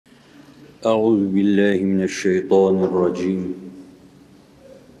𝐴ُوذُ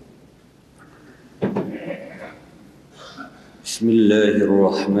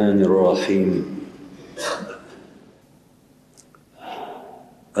Bismillahirrahmanirrahim.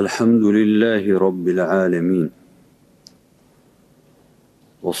 Elhamdülillahi Rabbil alemin.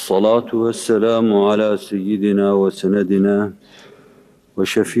 Vessalatu vesselamu ala seyyidina ve senedina ve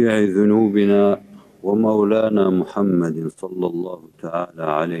şefii zunubina ve mevlana Muhammedin sallallahu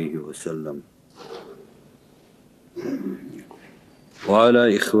teala aleyhi ve sellem. Ve ala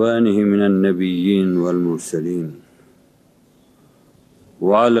ihvanihi minen nebiyyin vel murselin.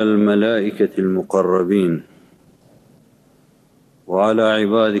 Ve alel melâiketil mukarrabin. Ve ala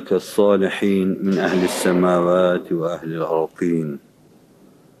ibâdikes sâlihin min ehlis semâvâti ve ehlil ardîn.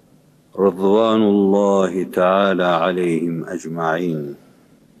 Rıdvanullahi Teala aleyhim ecma'in.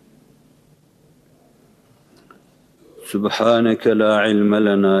 Subhaneke la ilme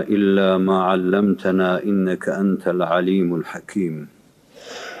lena illa ma allamtena inneke entel alimul hakim.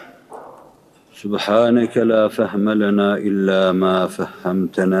 Subhaneke la fehme lena illa ma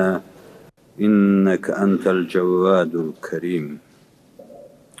fehhemtena inneke entel cevvadul kerim.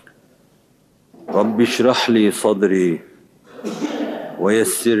 Rabbi şrah li sadri ve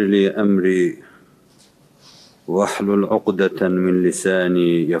yessir li emri ve ahlul uqdeten min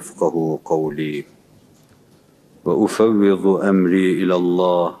lisani yefkahu kavli ve ufevvizu emri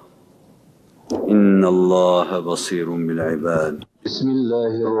ilallah innallâhe basirun bil ibad.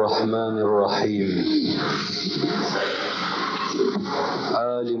 Bismillahirrahmanirrahim.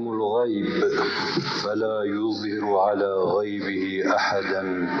 Alimul gayb fela yuzhiru ala gaybihi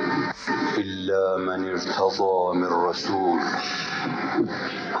ahadan illa men irtazâ min rasûl.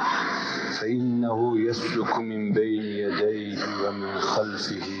 فإنه يسلك من بين يديه ومن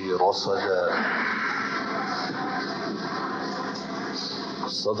خلفه رصدا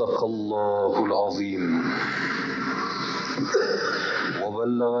صدق الله العظيم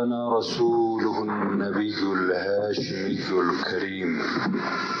وبلغنا رسوله النبي الهاشمي الكريم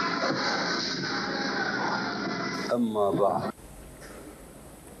أما بعد.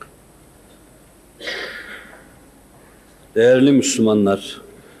 Değerli Müslümanlar,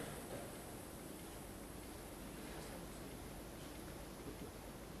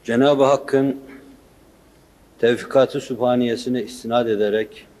 Cenab-ı Hakk'ın tevfikat-ı sübhaniyesine istinad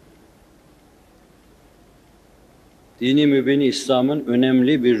ederek dini mübin İslam'ın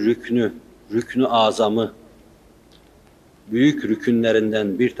önemli bir rüknü azamı, büyük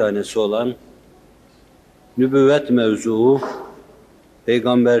rükünlerinden bir tanesi olan nübüvvet mevzuu,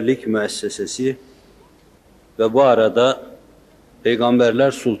 peygamberlik müessesesi ve bu arada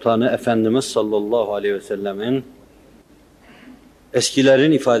Peygamberler Sultanı Efendimiz sallallahu aleyhi ve sellemin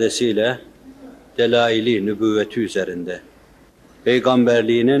eskilerin ifadesiyle delaili nübüvveti üzerinde,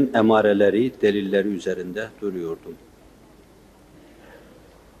 peygamberliğinin emareleri, delilleri üzerinde duruyordum.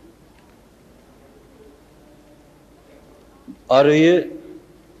 Arıyı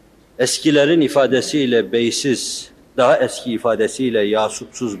eskilerin ifadesiyle beysiz, daha eski ifadesiyle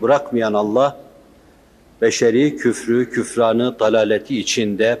yasubsuz bırakmayan Allah, beşeri küfrü, küfranı, dalaleti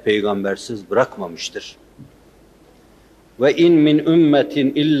içinde peygambersiz bırakmamıştır. Ve in min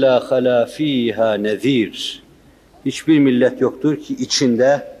ümmetin illa hala fiha nezir. Hiçbir millet yoktur ki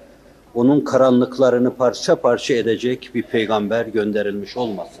içinde onun karanlıklarını parça parça edecek bir peygamber gönderilmiş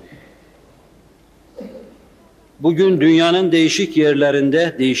olmasın. Bugün dünyanın değişik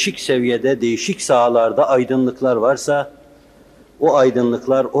yerlerinde, değişik seviyede, değişik sahalarda aydınlıklar varsa, o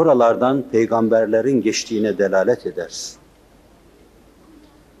aydınlıklar oralardan peygamberlerin geçtiğine delalet eder.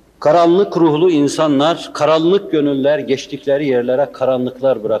 Karanlık ruhlu insanlar, karanlık gönüller geçtikleri yerlere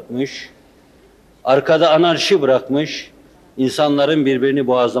karanlıklar bırakmış, arkada anarşi bırakmış, insanların birbirini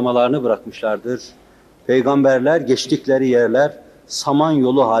boğazlamalarını bırakmışlardır. Peygamberler geçtikleri yerler saman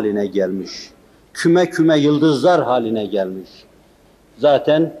yolu haline gelmiş, küme küme yıldızlar haline gelmiş.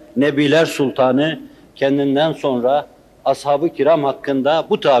 Zaten Nebiler Sultanı kendinden sonra ashab-ı kiram hakkında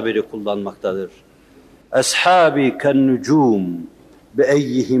bu tabiri kullanmaktadır. Ashabi ken-nucum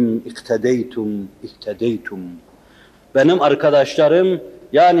𝐵َيِّهِمْ اِقْتَدَيْتُمْ. Benim arkadaşlarım,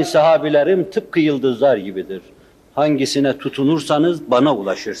 yani sahabilerim tıpkı yıldızlar gibidir. Hangisine tutunursanız bana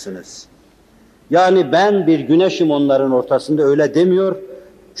ulaşırsınız. Yani ben bir güneşim onların ortasında, öyle demiyor.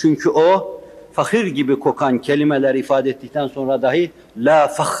 Çünkü o, fakir gibi kokan kelimeler ifade ettikten sonra dahi la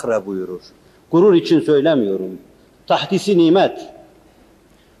fahre buyurur. Gurur için söylemiyorum. Tahdisi nimet.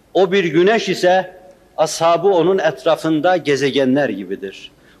 O bir güneş ise, ashabı onun etrafında gezegenler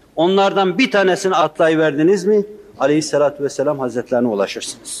gibidir. Onlardan bir tanesini atlayıverdiniz mi, Aleyhisselatü Vesselam Hazretlerine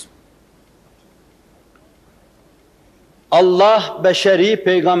ulaşırsınız. Allah beşeri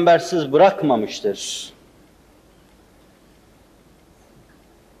peygambersiz bırakmamıştır.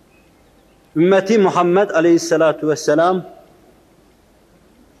 Ümmeti Muhammed aleyhissalatu vesselam,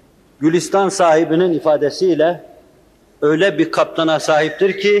 Gülistan sahibinin ifadesiyle öyle bir kaptana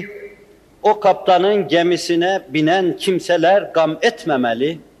sahiptir ki, o kaptanın gemisine binen kimseler gam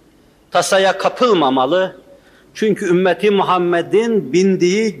etmemeli, tasaya kapılmamalı. Çünkü ümmeti Muhammed'in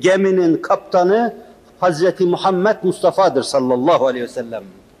bindiği geminin kaptanı Hazreti Muhammed Mustafa'dır sallallahu aleyhi ve sellem.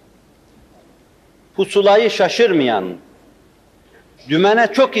 Pusulayı şaşırmayan,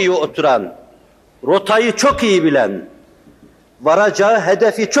 dümene çok iyi oturan, rotayı çok iyi bilen, varacağı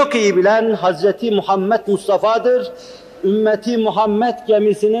hedefi çok iyi bilen Hazreti Muhammed Mustafa'dır. Ümmeti Muhammed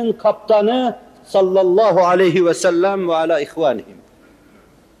gemisinin kaptanı sallallahu aleyhi ve sellem ve ala ihvanihim.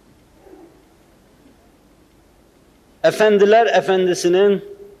 Efendiler Efendisi'nin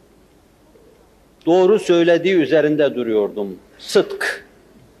doğru söylediği üzerinde duruyordum. Sıdk.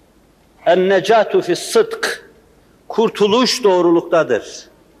 En-necatu fis-sıdk. Kurtuluş doğruluktadır.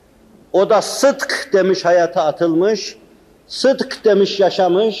 O da sıdk demiş, hayata atılmış, sıdk demiş,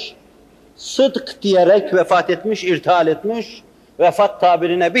 yaşamış, sıdk diyerek vefat etmiş, irtihal etmiş. Vefat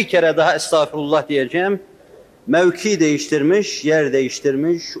tabirine bir kere daha estağfurullah diyeceğim. Mevki değiştirmiş, yer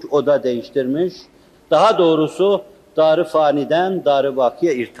değiştirmiş, oda değiştirmiş. Daha doğrusu dar-ı faniden dar-ı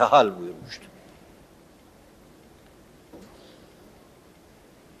vakiye irtihal buyurmuştu.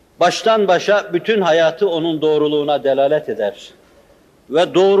 Baştan başa bütün hayatı onun doğruluğuna delalet eder.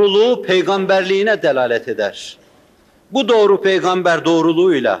 Ve doğruluğu peygamberliğine delalet eder. Bu doğru peygamber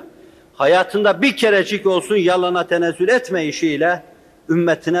doğruluğuyla, hayatında bir kerecik olsun yalana tenezzül etmeyişiyle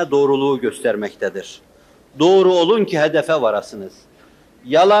ümmetine doğruluğu göstermektedir. Doğru olun ki hedefe varasınız.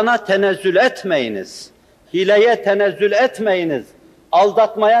 Yalana tenezzül etmeyiniz. Hileye tenezzül etmeyiniz.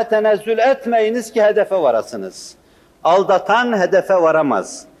 Aldatmaya tenezzül etmeyiniz ki hedefe varasınız. Aldatan hedefe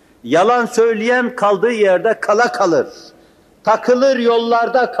varamaz. Yalan söyleyen kaldığı yerde kala kalır. Takılır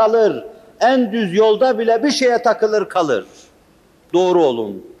yollarda kalır. En düz yolda bile bir şeye takılır kalır. Doğru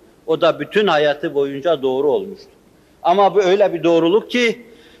olun. O da bütün hayatı boyunca doğru olmuştur. Ama bu öyle bir doğruluk ki,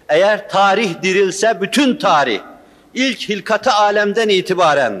 eğer tarih dirilse bütün tarih, ilk hilkat-ı alemden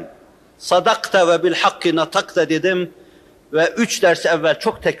itibaren sadakta ve bil hakki natakta dedim ve 3 ders evvel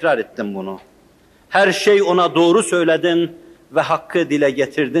çok tekrar ettim bunu. Her şey ona doğru söyledin ve hakkı dile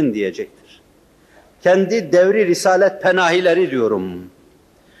getirdin diyecektir. Kendi devri risalet penahileri diyorum.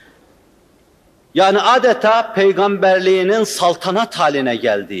 Yani adeta peygamberliğinin saltanat haline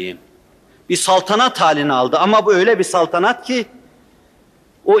geldiği, bir saltanat halini aldı. Ama bu öyle bir saltanat ki,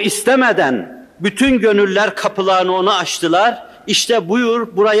 o istemeden bütün gönüller kapılarını ona açtılar. İşte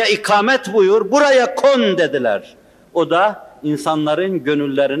buyur, buraya ikamet buyur, buraya kon dediler. O da insanların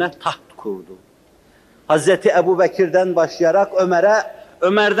gönüllerine taht kurdu. Hazreti Ebubekir'den başlayarak Ömer'e,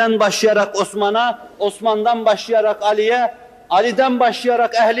 Ömer'den başlayarak Osman'a, Osman'dan başlayarak Ali'ye, Ali'den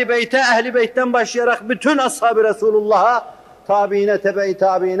başlayarak Ehl-i Beyt'e, Ehl-i Beyt'ten başlayarak bütün ashab-ı Resûlullah'a, tabiine, tebe-i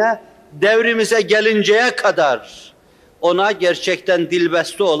tabiine, devrimize gelinceye kadar ona gerçekten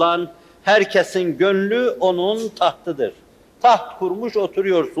dilbeste olan herkesin gönlü onun tahtıdır. Taht kurmuş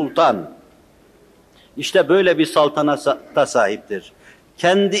oturuyor sultan. İşte böyle bir saltanata sahiptir.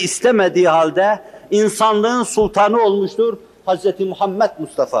 Kendi istemediği halde insanlığın sultanı olmuştur Hazreti Muhammed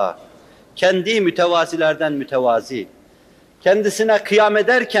Mustafa. Kendi mütevazilerden mütevazi. Kendisine kıyam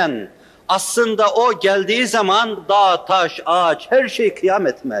ederken aslında o geldiği zaman dağ, taş, ağaç her şey kıyam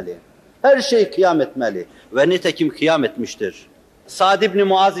etmeli. Her şey kıyam etmeli. Ve nitekim kıyam etmiştir. Sa'd ibn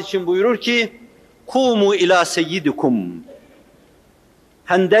Muaz için buyurur ki, "Kumu ila seyyidikum."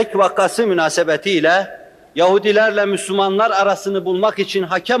 Hendek vakası münasebetiyle Yahudilerle Müslümanlar arasını bulmak için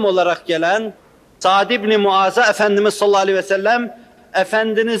hakem olarak gelen Sa'd ibn Muaz'a Efendimiz sallallahu aleyhi ve sellem,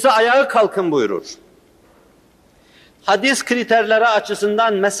 "Efendinize ayağa kalkın" buyurur. Hadis kriterleri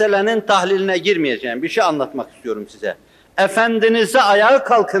açısından meselenin tahliline girmeyeceğim. Bir şey anlatmak istiyorum size. Efendinize ayağa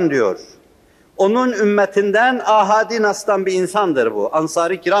kalkın diyor. Onun ümmetinden ahadi nas'tan bir insandır bu.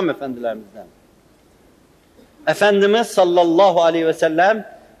 Ansar-ı kiram efendilerimizden. Efendimiz sallallahu aleyhi ve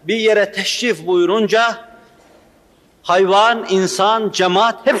sellem bir yere teşrif buyurunca hayvan, insan,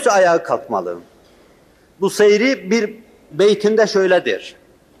 cemaat hepsi ayağa kalkmalı. Bu seyri bir beytinde şöyledir.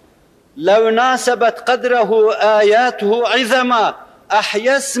 لَوْ نَاسَبَتْ قَدْرَهُ آيَاتُهُ عِذَمًا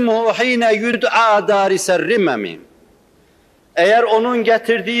اَحْيَسْمُهُ حِينَ يُدْعَى دَارِسَ الرِّمَمِ. Eğer onun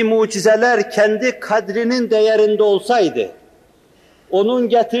getirdiği mucizeler kendi kadrinin değerinde olsaydı, onun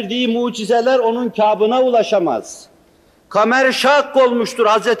getirdiği mucizeler onun kâbına ulaşamaz. Kamer şak olmuştur,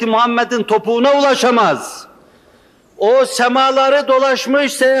 Hz. Muhammed'in topuğuna ulaşamaz. O semaları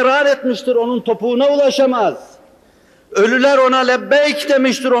dolaşmış, seyran etmiştir, onun topuğuna ulaşamaz. Ölüler ona lebbeyk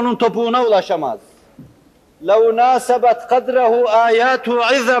demiştir, onun topuğuna ulaşamaz. لَوْ نَاسَبَتْ قَدْرَهُ آيَاتُ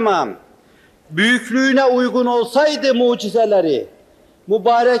𝐓ı𝐩 Büyüklüğüne uygun olsaydı mucizeleri,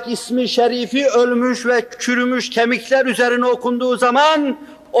 mübarek ismi şerifi ölmüş ve çürümüş kemikler üzerine okunduğu zaman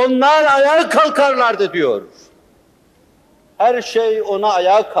onlar ayağa kalkarlardı diyor. Her şey ona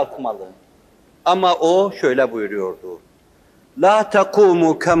ayağa kalkmalı. Ama o şöyle buyuruyordu. La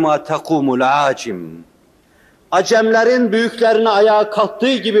takumu kema takumul acim. Acemlerin büyüklerine ayağa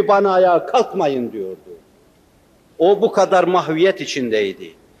kalktığı gibi bana ayağa kalkmayın diyordu. O bu kadar mahviyet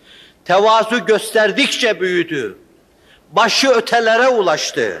içindeydi. Tevazu gösterdikçe büyüdü. Başı ötelere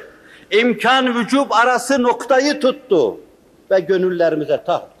ulaştı. İmkan vücub arası noktayı tuttu ve gönüllerimize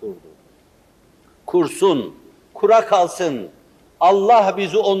taht kurdu. Kursun, kura kalsın. Allah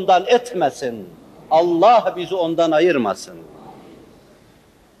bizi ondan etmesin. Allah bizi ondan ayırmasın.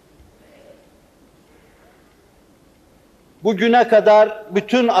 Bugüne kadar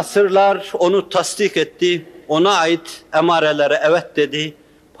bütün asırlar onu tasdik etti. Ona ait emarelere evet dedi.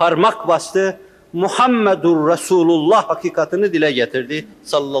 Parmak bastı. Muhammedü'r-Resûlullah hakikatini dile getirdi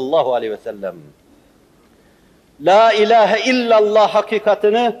sallallahu aleyhi ve sellem. La ilahe illallah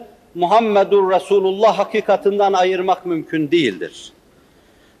hakikatini Muhammedü'r-Resûlullah hakikatinden ayırmak mümkün değildir.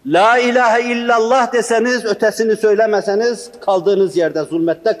 La ilahe illallah deseniz, ötesini söylemeseniz kaldığınız yerde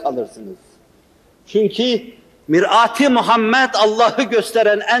zulmette kalırsınız. Çünkü mirat-ı Muhammed Allah'ı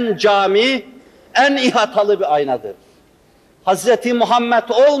gösteren en cami, en ihatalı bir aynadır. Hazreti Muhammed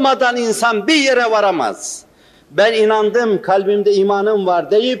olmadan insan bir yere varamaz. Ben inandım, kalbimde imanım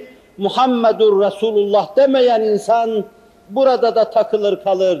var deyip Muhammedü'r-Resûlullah demeyen insan burada da takılır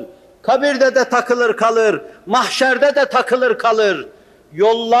kalır, kabirde de takılır kalır, mahşerde de takılır kalır.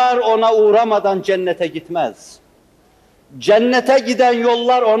 Yollar ona uğramadan cennete gitmez. Cennete giden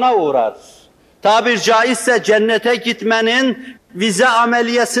yollar ona uğrar. Tabir caizse cennete gitmenin vize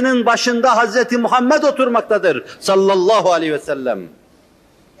ameliyesinin başında Hazreti Muhammed oturmaktadır sallallahu aleyhi ve sellem.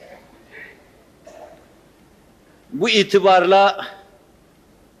 Bu itibarla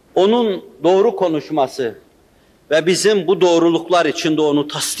onun doğru konuşması ve bizim bu doğruluklar içinde onu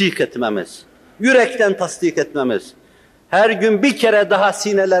tasdik etmemiz, yürekten tasdik etmemiz, her gün bir kere daha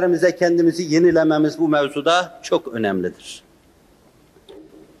sinelerimize kendimizi yenilememiz bu mevzuda çok önemlidir.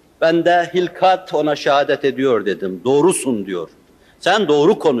 Ben de hilkat ona şehadet ediyor dedim. Doğrusun diyor. Sen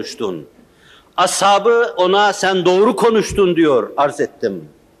doğru konuştun. Ashabı ona sen doğru konuştun diyor, arz ettim.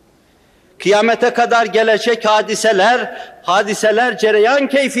 Kıyamete kadar gelecek hadiseler cereyan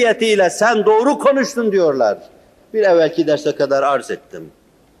keyfiyetiyle sen doğru konuştun diyorlar. Bir evvelki derse kadar arz ettim.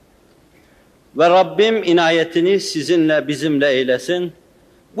 Ve Rabbim inayetini sizinle bizimle eylesin.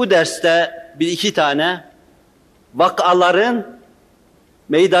 Bu derste bir iki tane vakaların,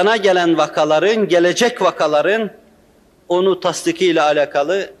 meydana gelen vakaların, gelecek vakaların onu tasdikiyle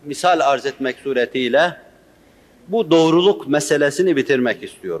alakalı misal arz etmek suretiyle bu doğruluk meselesini bitirmek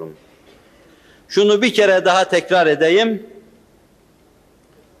istiyorum. Şunu bir kere daha tekrar edeyim.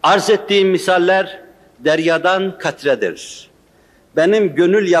 Arz ettiğim misaller deryadan katredir. Benim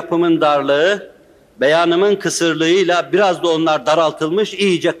gönül yapımın darlığı, beyanımın kısırlığıyla biraz da onlar daraltılmış,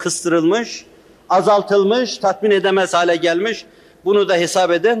 iyice kıstırılmış, azaltılmış, tatmin edemez hale gelmiş. Bunu da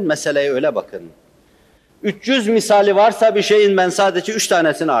hesap edin, meseleye öyle bakın. 300 misali varsa bir şeyin ben sadece 3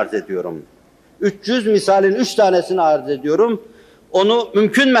 tanesini arz ediyorum. 300 misalin 3 tanesini arz ediyorum. Onu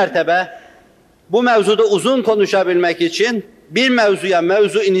mümkün mertebe bu mevzuda uzun konuşabilmek için bir mevzuya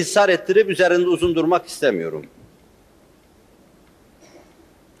mevzu inhisar ettirip üzerinde uzun durmak istemiyorum.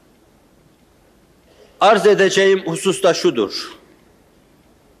 Arz edeceğim husus da şudur.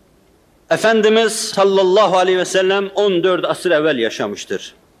 Efendimiz sallallahu aleyhi ve sellem 14 asır evvel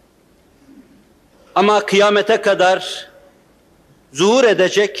yaşamıştır. Ama kıyamete kadar zuhur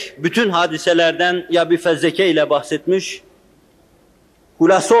edecek bütün hadiselerden ya bir fezleke ile bahsetmiş,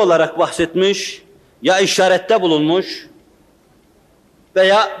 hulasa olarak bahsetmiş, ya işarette bulunmuş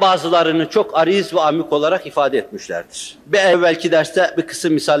veya bazılarını çok ariz ve amik olarak ifade etmişlerdir. Bir evvelki derste bir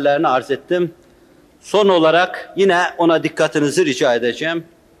kısım misallerini arz ettim. Son olarak yine ona dikkatinizi rica edeceğim.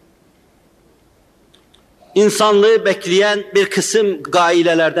 İnsanlığı bekleyen bir kısım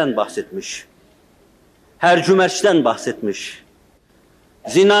gailelerden bahsetmiş. Hercümerçten bahsetmiş.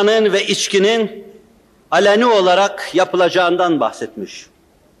 Zinanın ve içkinin aleni olarak yapılacağından bahsetmiş.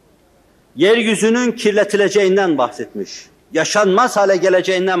 Yeryüzünün kirletileceğinden bahsetmiş. Yaşanmaz hale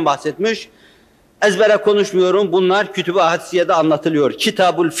geleceğinden bahsetmiş. Ezbere konuşmuyorum, bunlar Kütüb-i Hadisiye'de anlatılıyor.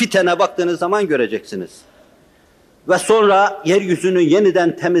 Kitabul Fiten'e baktığınız zaman göreceksiniz. Ve sonra yeryüzünün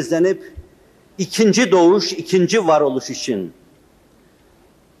yeniden temizlenip ikinci doğuş, ikinci varoluş için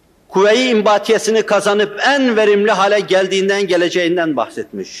kuvve-i imbatiyesini kazanıp en verimli hale geldiğinden, geleceğinden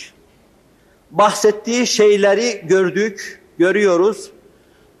bahsetmiş. Bahsettiği şeyleri gördük, görüyoruz.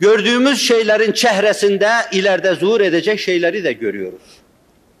 Gördüğümüz şeylerin çehresinde ileride zuhur edecek şeyleri de görüyoruz.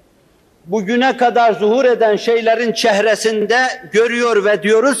 Bugüne kadar zuhur eden şeylerin çehresinde görüyor ve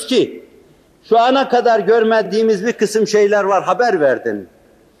diyoruz ki, şu ana kadar görmediğimiz bir kısım şeyler var, haber verdin.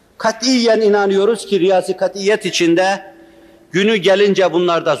 Katiyen inanıyoruz ki riyazi katiyet içinde günü gelince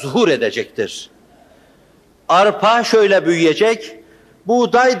bunlar da zuhur edecektir. Arpa şöyle büyüyecek,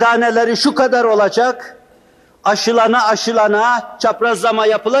 buğday taneleri şu kadar olacak, aşılana, çaprazlama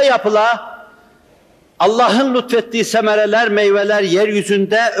yapıla, Allah'ın lütfettiği semereler, meyveler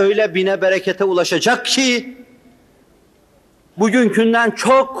yeryüzünde öyle bine berekete ulaşacak ki, bugünkünden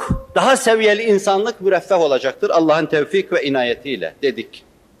çok daha seviyeli insanlık müreffeh olacaktır Allah'ın tevfik ve inayetiyle dedik.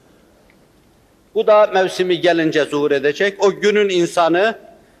 Bu da mevsimi gelince zuhur edecek. O günün insanı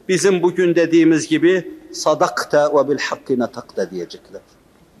bizim bugün dediğimiz gibi sadakta ve bil hakki natakta diyecekler.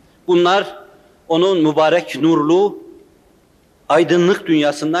 Bunlar onun mübarek nurlu aydınlık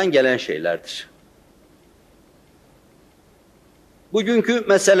dünyasından gelen şeylerdir. Bugünkü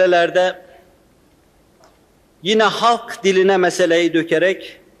meselelerde yine halk diline meseleyi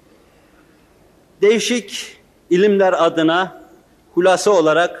dökerek değişik ilimler adına hulasa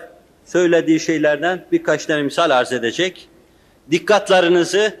olarak söylediği şeylerden birkaç tane misal arz edecek.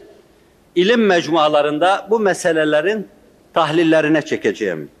 Dikkatlerinizi ilim mecmualarında bu meselelerin tahlillerine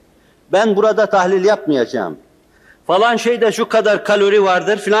çekeceğim. Ben burada tahlil yapmayacağım. Falan şeyde şu kadar kalori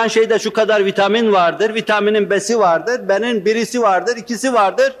vardır, filan şeyde şu kadar vitamin vardır, vitaminin besi vardır, benin birisi vardır, ikisi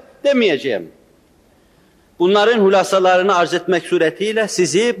vardır demeyeceğim. Bunların hulasalarını arz etmek suretiyle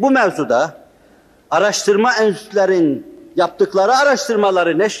sizi bu mevzuda araştırma enstitülerin yaptıkları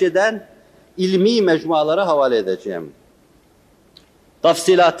araştırmaları neşreden ilmi mecmualara havale edeceğim.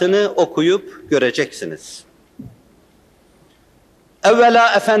 Tafsilatını okuyup göreceksiniz.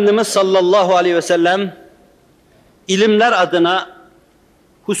 Evvela Efendimiz sallallahu aleyhi ve sellem ilimler adına,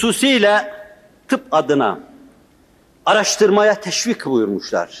 hususiyle tıp adına araştırmaya teşvik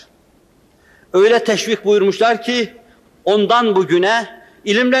buyurmuşlar. Öyle teşvik buyurmuşlar ki ondan bugüne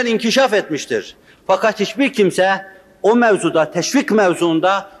ilimler inkişaf etmiştir. Fakat hiçbir kimse o mevzuda, teşvik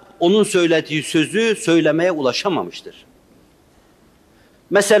mevzuunda onun söylediği sözü söylemeye ulaşamamıştır.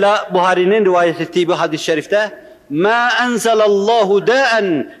 Mesela Buhari'nin rivayet ettiği bir hadis-i şerifte مَا أَنْزَلَ اللّٰهُ دَاءً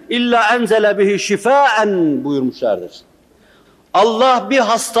اِلَّا أَنْزَلَ بِهِ شِفَاءً buyurmuşlardır. Allah bir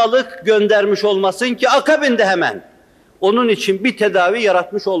hastalık göndermiş olmasın ki akabinde hemen onun için bir tedavi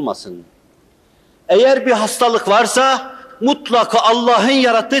yaratmış olmasın. Eğer bir hastalık varsa mutlaka Allah'ın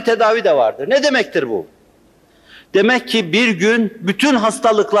yarattığı tedavi de vardır. Ne demektir bu? Demek ki bir gün bütün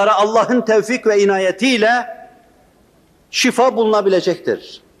hastalıklara Allah'ın tevfik ve inayetiyle şifa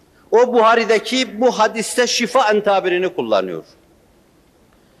bulunabilecektir. O Buhari'deki bu hadiste şifaen tabirini kullanıyor.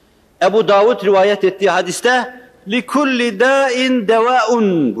 Ebu Davud rivayet ettiği hadiste likulli dâin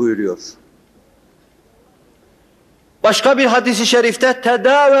devâun buyuruyor. Başka bir hadis-i şerifte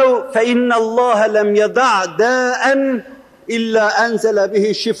tedâvev fe innallâhe lem yedâ dâen illa enzele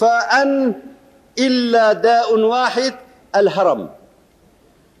bihi şifâen illa dâun vâhid el haram.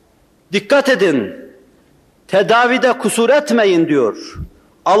 Dikkat edin, tedavide kusur etmeyin diyor.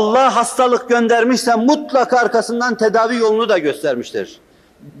 Allah hastalık göndermişse mutlaka arkasından tedavi yolunu da göstermiştir.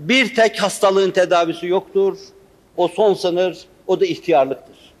 Bir tek hastalığın tedavisi yoktur. O son sınır, o da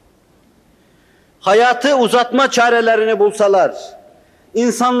ihtiyarlıktır. Hayatı uzatma çarelerini bulsalar,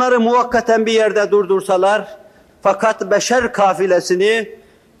 insanları muvakkaten bir yerde durdursalar, fakat beşer kafilesini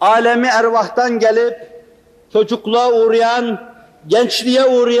alemi ervahtan gelip çocukluğa uğrayan, gençliğe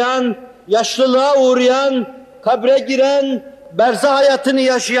uğrayan, yaşlılığa uğrayan, kabre giren, berzah hayatını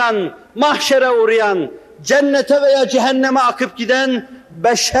yaşayan, mahşere uğrayan, cennete veya cehenneme akıp giden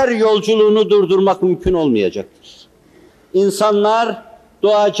beşer yolculuğunu durdurmak mümkün olmayacaktır. İnsanlar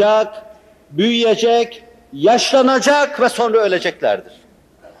doğacak, büyüyecek, yaşlanacak ve sonra öleceklerdir.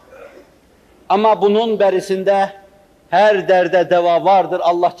 Ama bunun berisinde her derde deva vardır,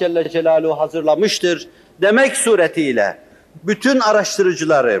 Allah Celle Celaluhu hazırlamıştır demek suretiyle bütün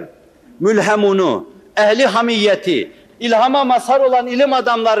araştırıcıları, mülhemunu, ehli hamiyeti, ilhama mazhar olan ilim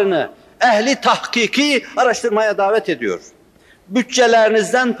adamlarını, ehli tahkiki araştırmaya davet ediyor.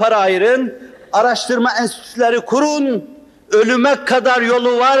 Bütçelerinizden para ayırın, araştırma enstitüleri kurun, ölüme kadar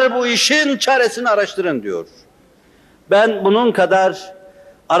yolu var bu işin, çaresini araştırın diyor. Ben bunun kadar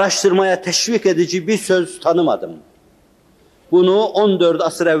araştırmaya teşvik edici bir söz tanımadım. Bunu 14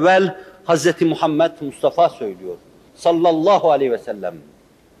 asır evvel Hazreti Muhammed Mustafa söylüyor. Sallallahu aleyhi ve sellem.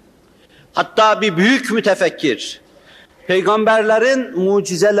 Hatta bir büyük mütefekkir, Peygamberlerin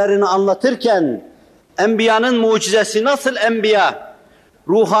mucizelerini anlatırken, enbiyanın mucizesi nasıl enbiya,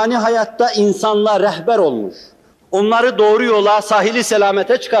 ruhani hayatta insanla rehber olmuş, onları doğru yola, sahili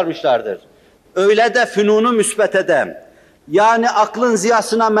selamete çıkarmışlardır. Öyle de fünunu müsbetede, yani aklın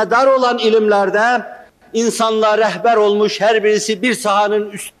ziyasına medar olan ilimlerde, insanla rehber olmuş, her birisi bir sahanın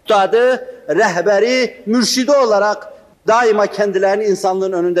üstadı, rehberi, mürşidi olarak daima kendilerini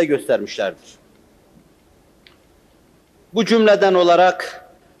insanlığın önünde göstermişlerdir. Bu cümleden olarak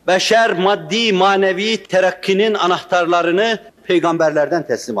beşer maddî-manevî terakkinin anahtarlarını peygamberlerden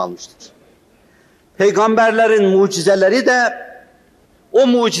teslim almıştır. Peygamberlerin mucizeleri de o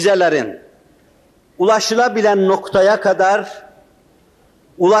mucizelerin ulaşılabilen noktaya kadar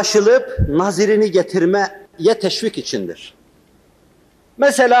ulaşılıp nazirini getirmeye teşvik içindir.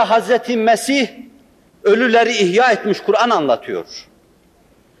 Mesela Hazreti Mesih ölüleri ihya etmiş, Kur'an anlatıyor.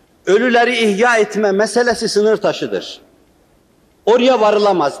 Ölüleri ihya etme meselesi sınır taşıdır. Oraya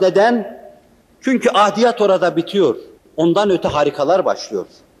varılamaz. Neden? Çünkü ahdiyat orada bitiyor. Ondan öte harikalar başlıyor.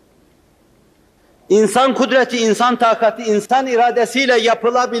 İnsan kudreti, insan takati, insan iradesiyle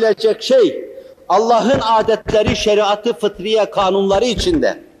yapılabilecek şey, Allah'ın adetleri, şeriatı, fıtriye, kanunları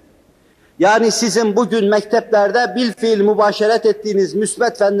içinde. Yani sizin bugün mekteplerde bilfiil mübaşeret ettiğiniz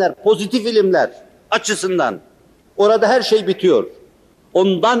müsbet fenler, pozitif ilimler açısından orada her şey bitiyor.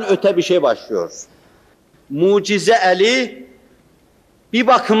 Ondan öte bir şey başlıyor. Mucize eli, bir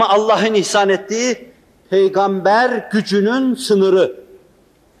bakıma Allah'ın ihsan ettiği peygamber gücünün sınırı.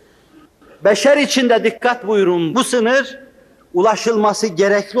 Beşer içinde dikkat buyurun, bu sınır ulaşılması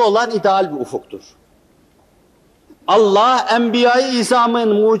gerekli olan ideal bir ufuktur. Allah enbiya-ı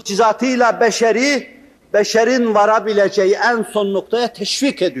izamın mucizatıyla beşerin varabileceği en son noktaya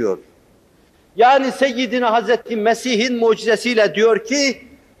teşvik ediyor. Yani Seyyidina Hazreti Mesih'in mucizesiyle diyor ki,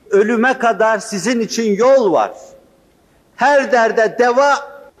 ölüme kadar sizin için yol var. Her derde deva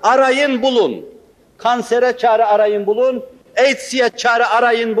arayın bulun. Kansere çare arayın bulun. AIDS'ye çare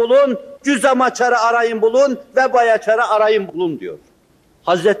arayın bulun. Cüzama çare arayın bulun. Vebaya çare arayın bulun diyor.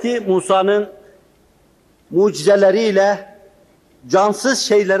 Hazreti Musa'nın mucizeleriyle cansız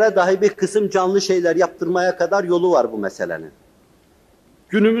şeylere dahi bir kısım canlı şeyler yaptırmaya kadar yolu var bu meselenin.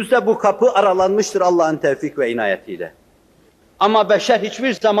 Günümüzde bu kapı aralanmıştır Allah'ın tevfik ve inayetiyle. Ama beşer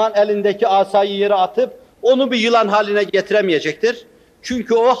hiçbir zaman elindeki asayı yere atıp onu bir yılan haline getiremeyecektir.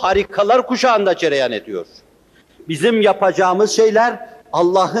 Çünkü o harikalar kuşağında cereyan ediyor. Bizim yapacağımız şeyler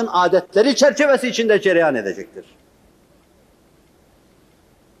Allah'ın adetleri çerçevesi içinde cereyan edecektir.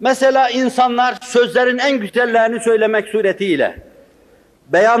 Mesela insanlar sözlerin en güzellerini söylemek suretiyle,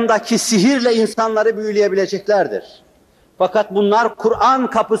 beyandaki sihirle insanları büyüleyebileceklerdir. Fakat bunlar Kur'an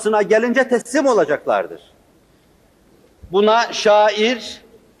kapısına gelince teslim olacaklardır. Buna şair,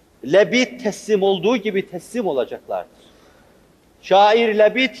 lebit teslim olduğu gibi teslim olacaklardır. Şair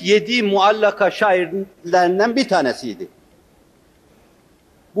Lebit 7 muallaka şairlerinden bir tanesiydi.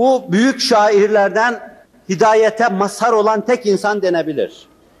 Bu büyük şairlerden hidayete mazhar olan tek insan denebilir.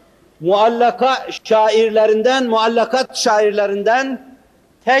 Muallakat şairlerinden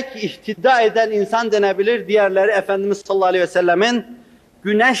tek ihtida eden insan denebilir. Diğerleri Efendimiz sallallahu aleyhi ve sellemin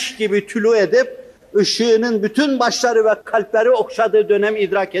güneş gibi tülü edip ışığının bütün başları ve kalpleri okşadığı dönemi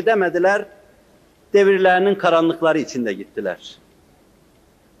idrak edemediler. Devirlerinin karanlıkları içinde gittiler.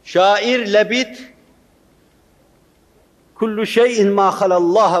 Şair Lebit, kullu şeyin ma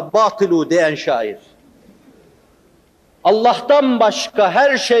halallaha batilu diyen şair. Allah'tan başka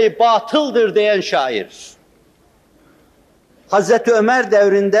her şey batıldır diyen şair. Hazreti Ömer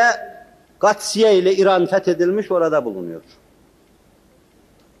devrinde Gatsiye ile İran fethedilmiş, orada bulunuyor.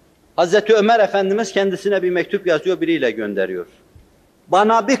 Hazreti Ömer Efendimiz kendisine bir mektup yazıyor, biriyle gönderiyor.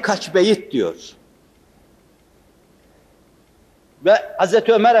 Bana birkaç beyit diyor. Ve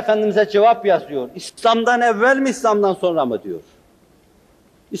Hazreti Ömer Efendimiz'e cevap yazıyor. İslam'dan evvel mi, İslam'dan sonra mı diyor.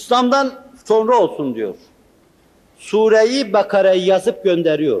 İslam'dan sonra olsun diyor. Sure-i Bakara'yı yazıp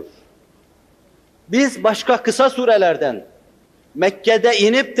gönderiyor. Biz başka kısa surelerden, Mekke'de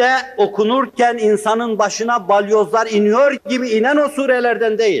inip de okunurken insanın başına balyozlar iniyor gibi inen o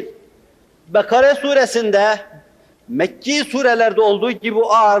surelerden değil. Bakara suresinde, Mekki surelerde olduğu gibi o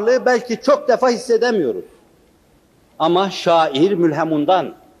ağırlığı belki çok defa hissedemiyoruz. Ama şair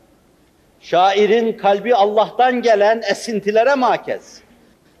mülhemundan, şairin kalbi Allah'tan gelen esintilere makez.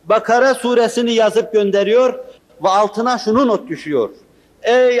 Bakara suresini yazıp gönderiyor ve altına şunu not düşüyor.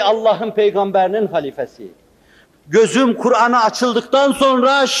 Ey Allah'ın peygamberinin halifesi! Gözüm Kur'an'a açıldıktan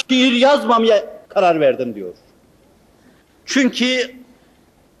sonra şiir yazmamaya karar verdim diyor. Çünkü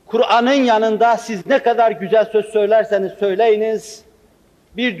Kur'an'ın yanında siz ne kadar güzel söz söylerseniz söyleyiniz,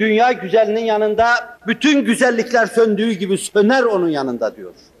 Bir dünya güzelinin yanında bütün güzellikler söndüğü gibi söner onun yanında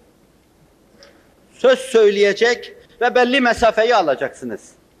diyor. Söz söyleyecek ve belli mesafeyi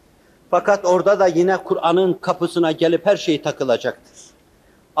alacaksınız. Fakat orada da yine Kur'an'ın kapısına gelip her şey takılacaktır.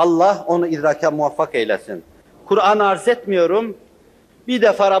 Allah onu idrake muvaffak eylesin. Kur'an arz etmiyorum. Bir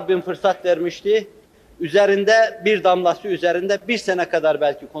defa Rabbim fırsat vermişti. Üzerinde bir damlası üzerinde 1 sene kadar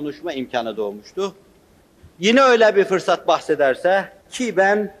belki konuşma imkanı doğmuştu. Yine öyle bir fırsat bahsederse ki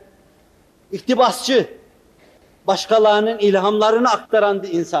ben iktibasçı, başkalarının ilhamlarını aktaran bir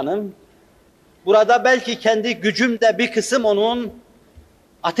insanım. Burada belki kendi gücümde bir kısım onun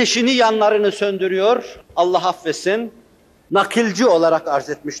ateşini yanlarını söndürüyor. Allah affetsin. Nakilci olarak arz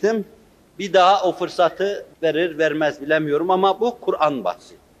etmiştim. Bir daha o fırsatı verir vermez bilemiyorum ama bu Kur'an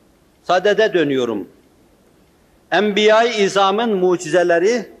bahsi. Sadede dönüyorum. Enbiya-ı İzam'ın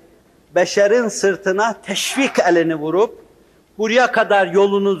mucizeleri beşerin sırtına teşvik elini vurup buraya kadar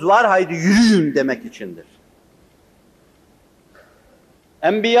yolunuz var haydi yürüyün demek içindir.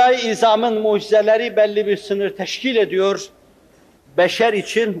 Enbiya-ı İzam'ın mucizeleri belli bir sınır teşkil ediyor. Beşer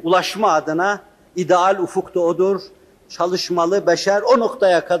için ulaşma adına ideal ufuk da odur. Çalışmalı, beşer o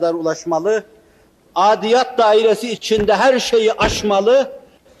noktaya kadar ulaşmalı. Adiyat dairesi içinde her şeyi aşmalı.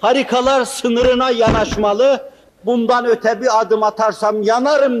 Harikalar sınırına yanaşmalı. Bundan öte bir adım atarsam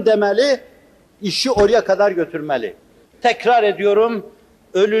yanarım demeli. İşi oraya kadar götürmeli. Tekrar ediyorum,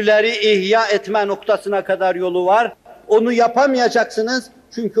 ölüleri ihya etme noktasına kadar yolu var. Onu yapamayacaksınız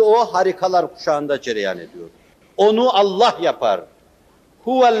çünkü o harikalar kuşağında cereyan ediyor. Onu Allah yapar.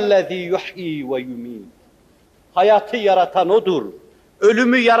 𝐓ı𝐩 𝐀𝐥𝐚𝐬𝐢 Hayatı yaratan O'dur.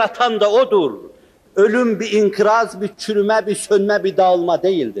 Ölümü yaratan da O'dur. Ölüm bir inkıraz, bir çürüme, bir sönme, bir dağılma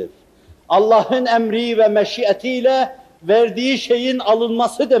değildir. Allah'ın emri ve meşiyetiyle verdiği şeyin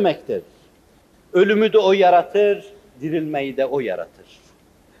alınması demektir. Ölümü de O yaratır, dirilmeyi de O yaratır.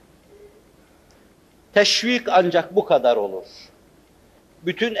 Teşvik ancak bu kadar olur.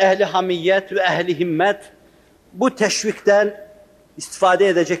 Bütün ehli hamiyet ve ehli himmet bu teşvikten istifade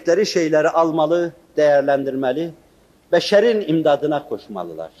edecekleri şeyleri almalı, değerlendirmeli, beşerin imdadına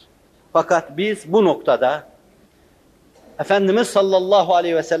koşmalılar. Fakat biz bu noktada Efendimiz sallallahu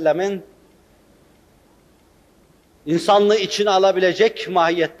aleyhi ve sellemin insanlığı içine alabilecek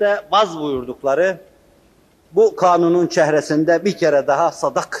mahiyette vaz buyurdukları bu kanunun çehresinde bir kere daha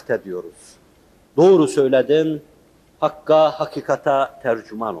sadakte diyoruz. Doğru söyledin, hakka, hakikata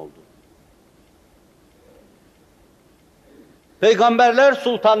tercüman oldun. Peygamberler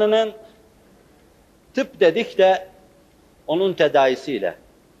Sultanı'nın tıp dedik de onun tedavisiyle.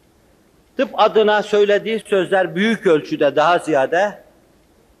 Tıp adına söylediği sözler büyük ölçüde daha ziyade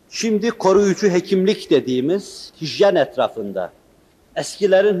şimdi koruyucu hekimlik dediğimiz hijyen etrafında,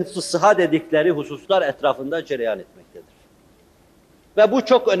 eskilerin hıfz-ı sıha dedikleri hususlar etrafında cereyan etmektedir. Ve bu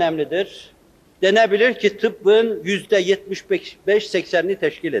çok önemlidir. Denebilir ki tıbbın %75-80'ini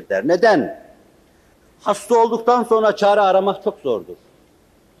teşkil eder. Neden? Hasta olduktan sonra çare aramak çok zordur.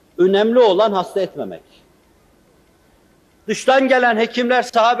 Önemli olan hasta etmemek. Dıştan gelen hekimler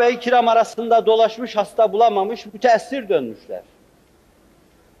sahabe-i kiram arasında dolaşmış, hasta bulamamış, müteessir dönmüşler.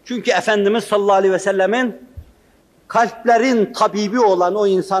 Çünkü Efendimiz sallallahu aleyhi ve sellemin kalplerin tabibi olan o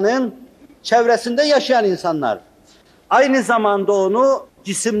insanın çevresinde yaşayan insanlar. Aynı zamanda onu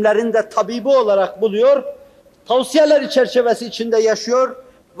cisimlerin de tabibi olarak buluyor, tavsiyeleri çerçevesi içinde yaşıyor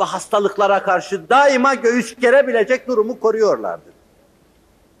ve hastalıklara karşı daima göğüs gerebilecek durumu koruyorlardı.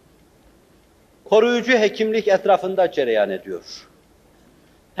 Koruyucu hekimlik etrafında cereyan ediyor.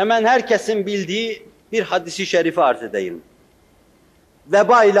 Hemen herkesin bildiği bir hadisi şerifi arz edeyim.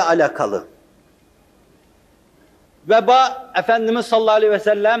 Veba ile alakalı. Veba, Efendimiz sallallahu aleyhi ve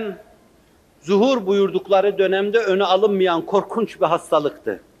sellem zuhur buyurdukları dönemde öne alınmayan korkunç bir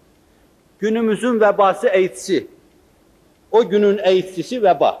hastalıktı. Günümüzün vebası �AIDS. O günün �AIDS'isi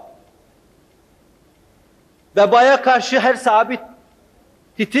veba. Vebaya karşı her sahabi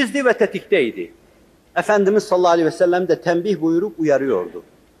titizdi ve tetikteydi. Efendimiz sallallahu aleyhi ve sellem de tembih buyurup uyarıyordu.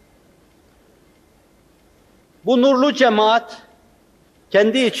 Bu nurlu cemaat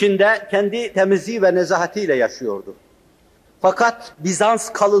kendi içinde, kendi temizliği ve nezahatiyle yaşıyordu. Fakat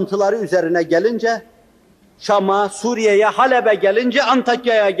Bizans kalıntıları üzerine gelince, Şam'a, Suriye'ye, Halep'e gelince,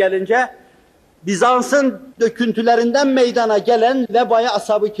 Antakya'ya gelince, Bizans'ın döküntülerinden meydana gelen vebaya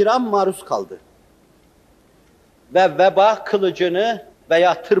ashab-ı kiram maruz kaldı. Ve veba kılıcını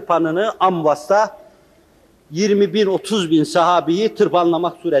veya tırpanını Amvas'ta 20.000-30.000 sahabiyi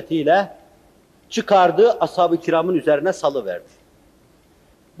tırpanlamak suretiyle çıkardı, ashab-ı kiramın üzerine salıverdi.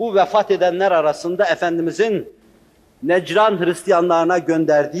 Bu vefat edenler arasında Efendimiz'in Necran Hristiyanlarına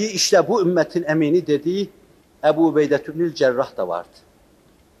gönderdiği, işte bu ümmetin emini dediği Ebu Ubeydetü'l Cerrah da vardı.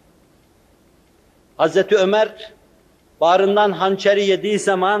 Hazreti Ömer bağrından hançeri yediği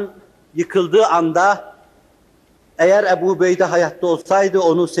zaman, yıkıldığı anda, eğer Ebu Beyde hayatta olsaydı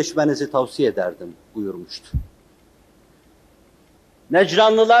onu seçmenizi tavsiye ederdim buyurmuştu.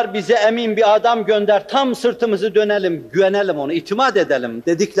 Necranlılar bize emin bir adam gönder, tam sırtımızı dönelim, güvenelim ona, itimat edelim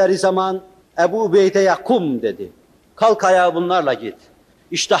dedikleri zaman Ebu Beyde'ye kum dedi. Kalk ayağa bunlarla git.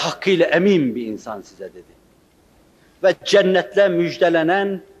 İşte hakkıyla emin bir insan size dedi. Ve cennetle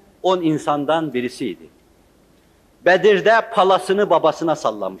müjdelenen 10 insandan birisiydi. Bedir'de palasını babasına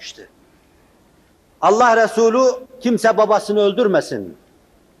sallamıştı. Allah Resulü kimse babasını öldürmesin.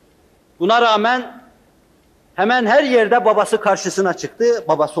 Buna rağmen hemen her yerde babası karşısına çıktı,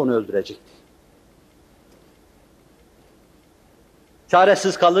 babası onu öldürecekti.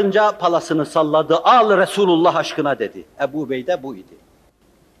 Çaresiz kalınca palasını salladı, al Resulullah aşkına dedi. Ebu Beyde bu idi.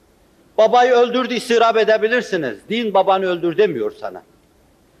 Babayı öldürdü, istirap edebilirsiniz. Din babanı öldür demiyor sana.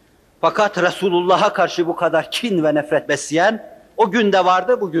 Fakat Resulullah'a karşı bu kadar kin ve nefret besleyen o günde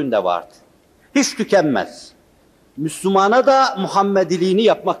vardı, bugün de vardı. Hiç tükenmez. Müslümana da Muhammediliğini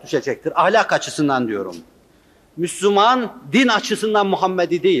yapmak düşecektir. Ahlak açısından diyorum. Müslüman din açısından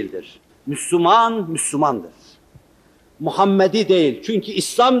Muhammedi değildir. Müslüman, Müslümandır. Muhammedi değil. Çünkü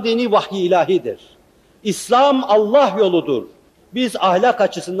İslam dini vahiy ilahidir. İslam Allah yoludur. Biz ahlak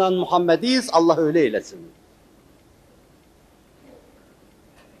açısından Muhammediyiz, Allah öyle eylesin.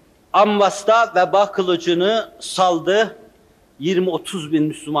 Amvas'ta veba kılıcını saldı, 20-30 bin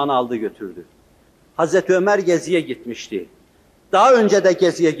Müslüman aldı götürdü. Hazreti Ömer geziye gitmişti. Daha önce de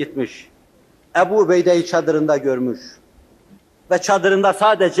geziye gitmiş. Ebu Beyde'yi çadırında görmüş. Ve çadırında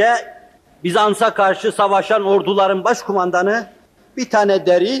sadece Bizans'a karşı savaşan orduların başkumandanı, bir tane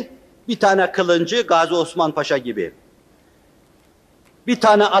deri, bir tane kılıncı, Gazi Osman Paşa gibi. Bir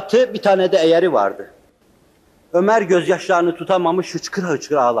tane atı, bir tane de eğeri vardı. Ömer gözyaşlarını tutamamış, hıçkıra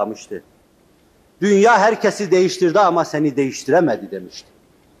hıçkıra ağlamıştı. Dünya herkesi değiştirdi ama seni değiştiremedi demişti.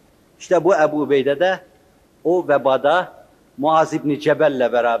 İşte bu Ebu Beyde de o vebada Muaz İbni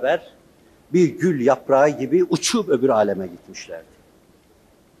Cebel'le beraber bir gül yaprağı gibi uçup öbür aleme gitmişlerdi.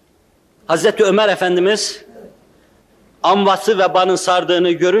 Hazreti Ömer Efendimiz Amvas'ı vebanın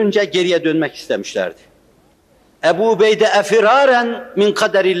sardığını görünce geriye dönmek istemişlerdi. Ebu Beyde efiraren min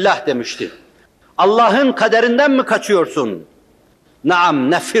kaderillah demişti. Allah'ın kaderinden mi kaçıyorsun?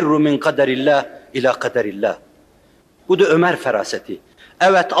 Naam nefirru min kaderillah ila kaderillah. Bu da Ömer feraseti.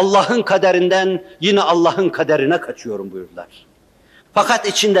 Evet, Allah'ın kaderinden yine Allah'ın kaderine kaçıyorum buyurdular. Fakat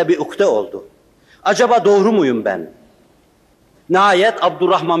içinde bir ukde oldu. Acaba doğru muyum ben? Nihayet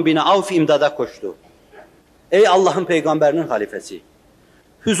Abdurrahman bin Avf imdada koştu. Ey Allah'ın peygamberinin halifesi.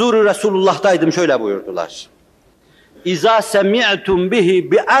 Huzur-u Resulullah'taydım, şöyle buyurdular. İza semi'tum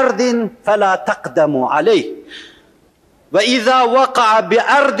bihi bi'ardin fela taqdamu aleyh. Ve iza vaka'a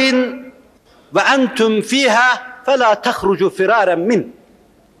bi'ardin ve entum fiha fela tahrucu firaren min.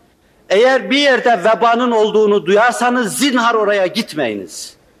 Eğer bir yerde vebanın olduğunu duyarsanız zinhar oraya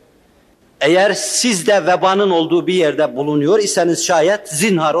gitmeyiniz. Eğer siz de vebanın olduğu bir yerde bulunuyor iseniz şayet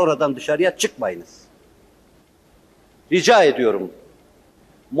zinhar oradan dışarıya çıkmayınız. Rica ediyorum.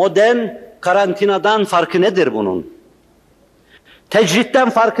 Modern karantinadan farkı nedir bunun? Tecritten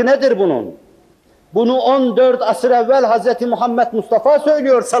farkı nedir bunun? Bunu 14 asır evvel Hz. Muhammed Mustafa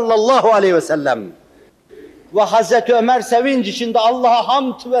söylüyor sallallahu aleyhi ve sellem. Ve Hz. Ömer sevinç içinde Allah'a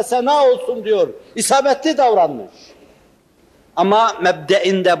hamd ve sena olsun diyor. İsabetli davranmış. Ama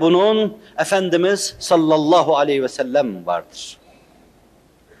mebdeinde bunun Efendimiz sallallahu aleyhi ve sellem vardır.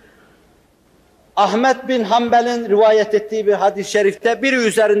 Ahmet bin Hanbel'in rivayet ettiği bir hadis-i şerifte biri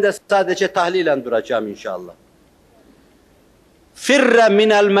üzerinde sadece tahlilen duracağım inşallah. Firre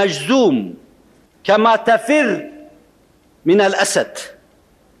minel meczum kema tefir minel esed.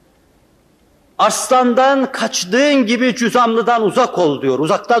 Aslandan kaçtığın gibi cüzamlıdan uzak ol diyor,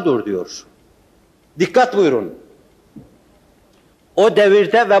 uzakta dur diyor. Dikkat buyurun. O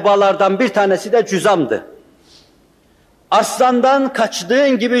devirde vebalardan bir tanesi de cüzamdı. Aslandan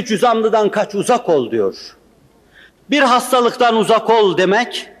kaçtığın gibi cüzamlıdan kaç, uzak ol diyor. Bir hastalıktan uzak ol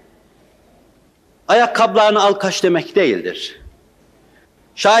demek, ayakkabılarını al kaç demek değildir.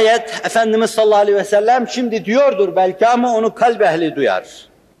 Şayet Efendimiz sallallahu aleyhi ve sellem şimdi diyordur belki ama onu kalp ehli duyar.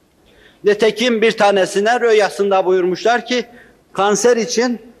 Nitekim bir tanesine rüyasında buyurmuşlar ki, kanser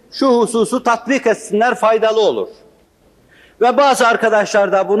için şu hususu tatbik etsinler, faydalı olur. Ve bazı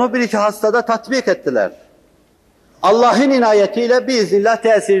arkadaşlar da bunu bir iki hastada tatbik ettiler. Allah'ın inayetiyle biiznillah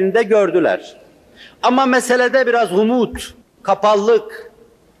tesirini de gördüler. Ama meselede biraz umut, kapallık,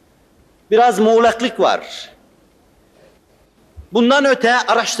 biraz muğlaklık var. Bundan öte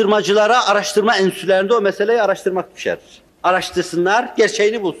araştırmacılara, araştırma enstitülerinde o meseleyi araştırmak düşer. Araştırsınlar,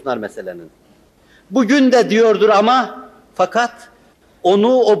 gerçeğini bulsunlar meselenin. Bugün de diyordur ama fakat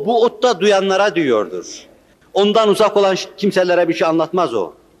onu o buğutta duyanlara diyordur. Ondan uzak olan kimselere bir şey anlatmaz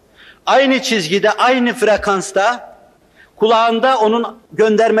o. Aynı çizgide, aynı frekansta, kulağında onun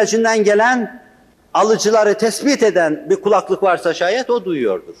göndermesinden gelen alıcıları tespit eden bir kulaklık varsa şayet o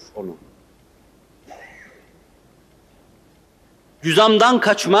duyuyordur onu. Cüzamdan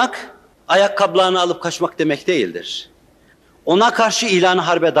kaçmak, ayakkabılarını alıp kaçmak demek değildir. Ona karşı ilan-ı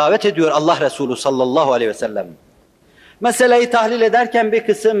harbe davet ediyor Allah Resulü sallallahu aleyhi ve sellem. Meseleyi tahlil ederken bir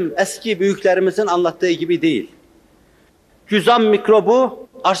kısım eski büyüklerimizin anlattığı gibi değil. Cüzam mikrobu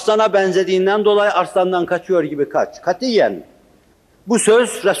arslana benzediğinden dolayı arslandan kaçıyor gibi kaç. Katiyen bu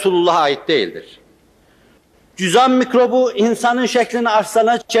söz Resulullah'a ait değildir. Cüzam mikrobu insanın şeklini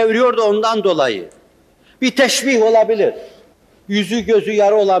arslana çeviriyordu ondan dolayı. Bir teşbih olabilir. Yüzü gözü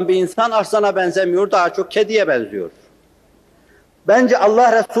yarı olan bir insan arslana benzemiyor, daha çok kediye benziyor. Bence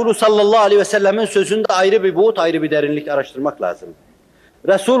Allah Resulü sallallahu aleyhi ve sellemin sözünde ayrı bir buğut, ayrı bir derinlik araştırmak lazım.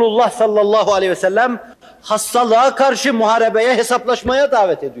 Resulullah sallallahu aleyhi ve sellem hastalığa karşı muharebeye, hesaplaşmaya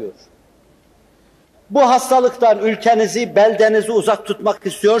davet ediyor. Bu hastalıktan ülkenizi, beldenizi uzak tutmak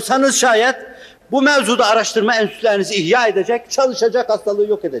istiyorsanız şayet bu mevzuda araştırma enstitülerinizi ihya edecek, çalışacak, hastalığı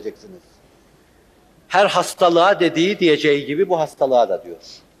yok edeceksiniz. Her hastalığa dediği diyeceği gibi bu hastalığa da diyor.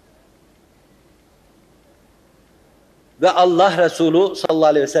 Ve Allah Resulü sallallahu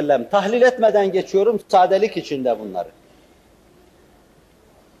aleyhi ve sellem tahlil etmeden geçiyorum sadelik içinde bunları.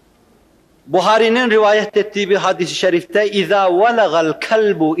 Buhari'nin rivayet ettiği bir hadis-i şerifte اِذَا وَلَغَ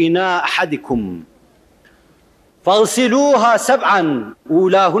الْكَلْبُ اِنَا اَحَدِكُمْ فَغْسِلُوهَا سَبْعًا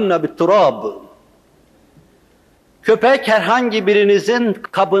اُولَاهُنَّ بِالتُّرَابِ Köpek herhangi birinizin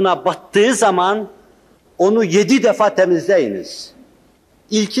kabına battığı zaman onu 7 defa temizleyiniz.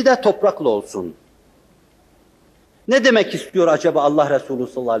 İlki de toprakla olsun. Ne demek istiyor acaba Allah Resulü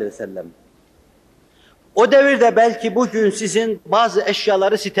sallallahu aleyhi ve sellem? O devirde belki bugün sizin bazı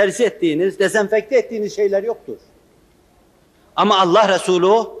eşyaları sterilize ettiğiniz, dezenfekte ettiğiniz şeyler yoktur. Ama Allah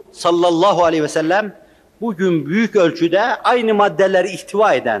Resulü sallallahu aleyhi ve sellem bugün büyük ölçüde aynı maddeleri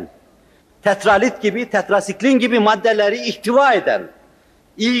ihtiva eden, tetralit gibi, tetrasiklin gibi maddeleri ihtiva eden,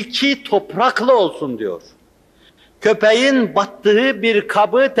 ilki toprakla olsun diyor. Köpeğin battığı bir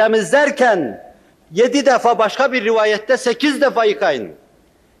kabı temizlerken 7 defa, başka bir rivayette 8 defa yıkayın.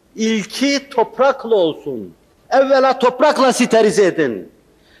 İlki toprakla olsun. Evvela toprakla sterilize edin.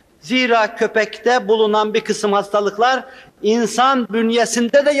 Zira köpekte bulunan bir kısım hastalıklar insan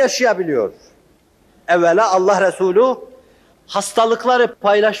bünyesinde de yaşayabiliyor. Evvela Allah Resulü hastalıkları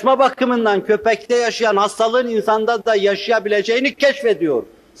paylaşma bakımından köpekte yaşayan hastalığın insanda da yaşayabileceğini keşfediyor.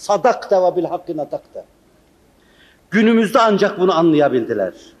 Sadakta ve bil hakkı natakta. Günümüzde ancak bunu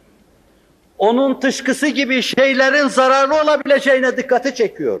anlayabildiler. Onun tışkısı gibi şeylerin zararlı olabileceğine dikkati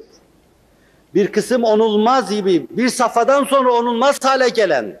çekiyor. Bir kısım onulmaz gibi, bir safhadan sonra onulmaz hale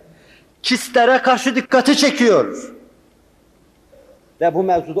gelen kistlere karşı dikkati çekiyor. Ve bu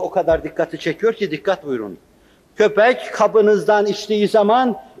mevzuda o kadar dikkati çekiyor ki dikkat buyurun. Köpek kabınızdan içtiği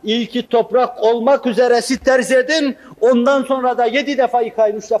zaman ilki toprak olmak üzere sterilize edin, ondan sonra da 7 defa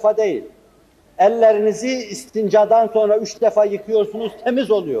yıkayın, 3 defa değil. Ellerinizi istincadan sonra 3 defa yıkıyorsunuz,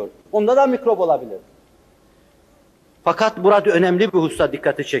 temiz oluyor. Onda da mikrop olabilir. Fakat burada önemli bir hususa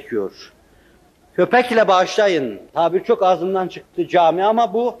dikkati çekiyor. Köpekle bağışlayın, tabir çok ağzımdan çıktı cami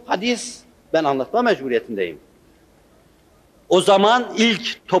ama bu hadis, ben anlatma mecburiyetindeyim. O zaman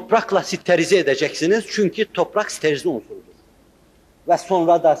ilk toprakla sterilize edeceksiniz çünkü toprak sterilize unsurudur. Ve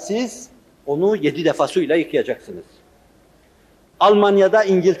sonra da siz onu 7 defa suyla yıkayacaksınız. Almanya'da,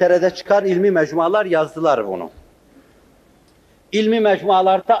 İngiltere'de çıkan ilmi mecmualar yazdılar bunu. İlmi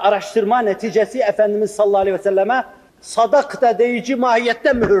mecmualarda araştırma neticesi Efendimiz sallallahu aleyhi ve selleme sadakta deyici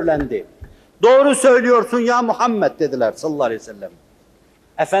mahiyette mühürlendi. Doğru söylüyorsun ya Muhammed dediler sallallahu aleyhi ve sellem.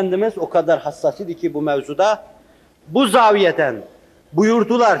 Efendimiz o kadar hassas idi ki bu mevzuda, bu zaviyeden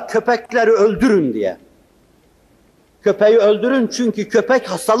buyurdular köpekleri öldürün diye. Köpeği öldürün çünkü köpek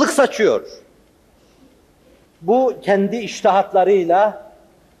hastalık saçıyor. Bu kendi içtihatlarıyla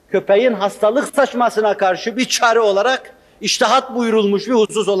köpeğin hastalık saçmasına karşı bir çare olarak içtihat buyurulmuş bir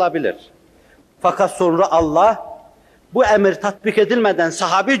husus olabilir. Fakat sonra Allah bu emir tatbik edilmeden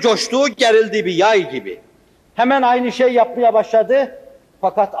sahabi coştuğu gerildi bir yay gibi. Hemen aynı şey yapmaya başladı.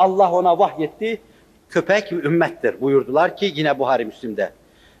 Fakat Allah ona vahyetti. Köpek ümmettir buyurdular ki yine Buhari Müslim'de.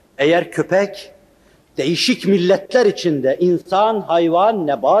 Eğer köpek değişik milletler içinde insan, hayvan,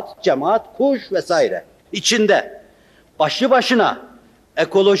 nebat, cemaat, kuş vesaire içinde başlı başına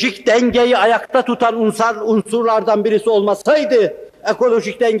ekolojik dengeyi ayakta tutan unsurlardan birisi olmasaydı,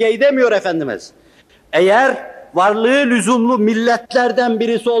 ekolojik dengeyi demiyor Efendimiz. Eğer varlığı lüzumlu milletlerden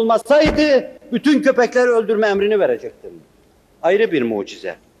birisi olmasaydı bütün köpekleri öldürme emrini verecektim. Ayrı bir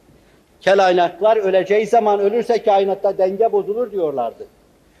mucize. Kainatlar öleceği zaman ölürse kainatta denge bozulur diyorlardı.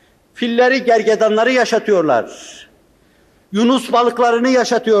 Filleri, gergedanları yaşatıyorlar. Yunus balıklarını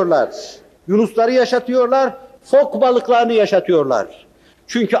yaşatıyorlar. Yunusları yaşatıyorlar, fok balıklarını yaşatıyorlar.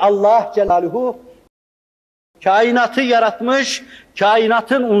 Çünkü Allah Celaluhu kainatı yaratmış,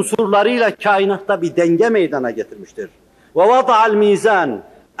 kainatın unsurlarıyla kainatta bir denge meydana getirmiştir. وَوَضَعَ الْمِيزَانِ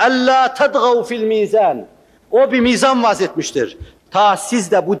اَلَّا تَدْغَوْ فِي الْمِيزَانِ O bir mizan vaz etmiştir. Ta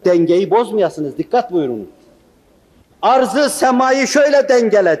siz de bu dengeyi bozmayasınız, dikkat buyurun. Arzı, semayı şöyle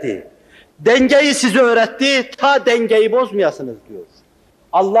dengeledi. Dengeyi size öğretti, ta dengeyi bozmayasınız diyor.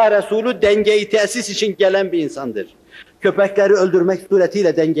 Allah Resulü dengeyi tesis için gelen bir insandır. Köpekleri öldürmek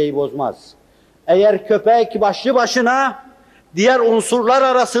suretiyle dengeyi bozmaz. Eğer köpek başlı başına diğer unsurlar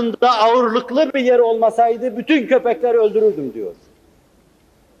arasında ağırlıklı bir yer olmasaydı bütün köpekleri öldürürdüm diyor.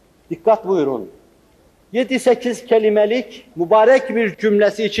 Dikkat buyurun. 7-8 kelimelik mübarek bir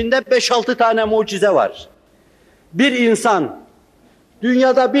cümlesi içinde 5-6 tane mucize var. Bir insan,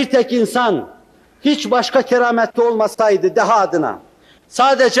 dünyada bir tek insan hiç başka kerametli olmasaydı deha adına,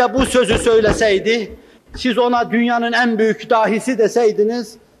 sadece bu sözü söyleseydi, siz ona dünyanın en büyük dahisi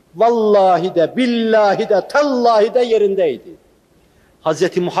deseydiniz, vallahi de, billahi de, tallahi de yerindeydi.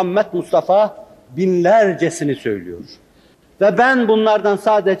 Hz. Muhammed Mustafa binlercesini söylüyor. Ve ben bunlardan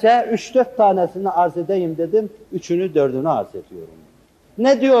sadece 3-4 tanesini arz edeyim dedim, 3'ünü 4'ünü arz ediyorum.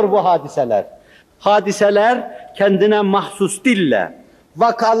 Ne diyor bu hadiseler? Hadiseler kendine mahsus dille,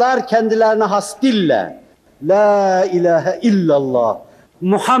 vakalar kendilerine has dille, la ilahe illallah,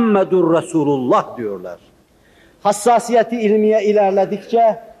 Muhammedü'r-Resûlullah diyorlar. Hassasiyeti ilmiye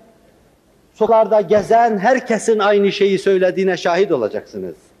ilerledikçe, sokaklarda gezen herkesin aynı şeyi söylediğine şahit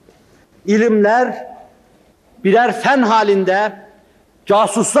olacaksınız. İlimler birer fen halinde,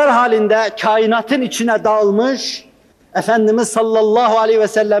 casuslar halinde kainatın içine dağılmış, Efendimiz sallallahu aleyhi ve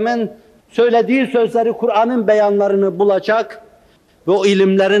sellemin söylediği sözleri, Kur'an'ın beyanlarını bulacak ve o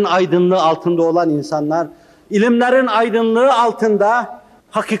ilimlerin aydınlığı altında olan insanlar, ilimlerin aydınlığı altında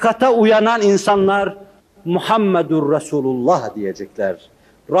hakikate uyanan insanlar Muhammedü'r-Resûlullah diyecekler.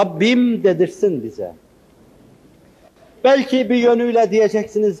 Rabbim dedirsin bize. Belki bir yönüyle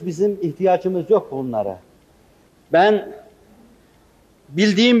diyeceksiniz bizim ihtiyacımız yok bunlara. Ben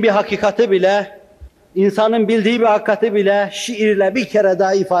bildiğim bir hakikati bile, insanın bildiği bir hakikati bile şiirle bir kere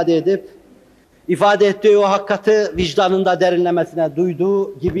daha ifade edip, ifade ettiği o hakikati vicdanında derinlemesine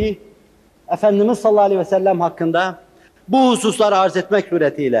duyduğu gibi, Efendimiz sallallahu aleyhi ve sellem hakkında bu hususları arz etmek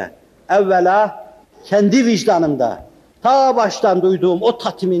suretiyle evvela kendi vicdanımda ta baştan duyduğum o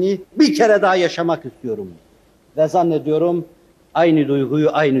tatmini bir kere daha yaşamak istiyorum. Ve zannediyorum aynı duyguyu,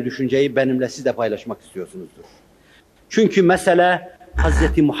 aynı düşünceyi benimle siz de paylaşmak istiyorsunuzdur. Çünkü mesele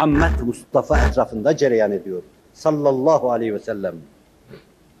Hz. Muhammed Mustafa etrafında cereyan ediyor. Sallallahu aleyhi ve sellem.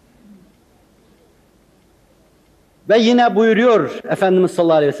 Ve yine buyuruyor Efendimiz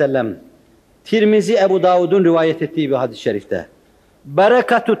sallallahu aleyhi ve sellem, Tirmizi, Ebu Davud'un rivayet ettiği bir hadis-i şerifte,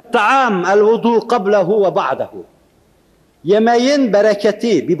 bereketut ta'am el-vudu qablehu ve ba'dehu. Yemeğin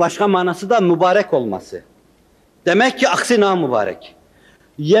bereketi, bir başka manası da mübarek olması. Demek ki aksine mübarek.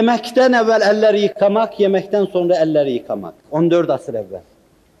 Yemekten evvel elleri yıkamak, yemekten sonra elleri yıkamak. 14 asır evvel.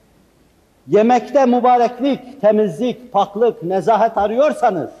 Yemekte mübareklik, temizlik, paklık, nezahet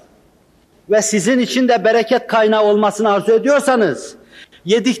arıyorsanız ve sizin için de bereket kaynağı olmasını arzu ediyorsanız,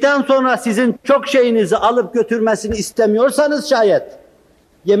 yedikten sonra sizin çok şeyinizi alıp götürmesini istemiyorsanız şayet,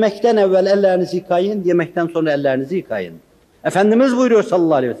 yemekten evvel ellerinizi yıkayın, yemekten sonra ellerinizi yıkayın. Efendimiz buyuruyor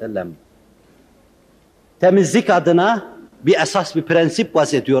sallallahu aleyhi ve sellem, temizlik adına bir esas, bir prensip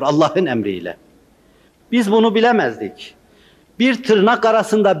vaz ediyor Allah'ın emriyle. Biz bunu bilemezdik. Bir tırnak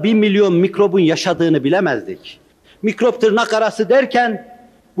arasında 1 milyon mikrobun yaşadığını bilemezdik. Mikrop tırnak arası derken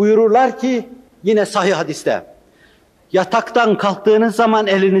buyururlar ki, yine sahih hadiste, yataktan kalktığınız zaman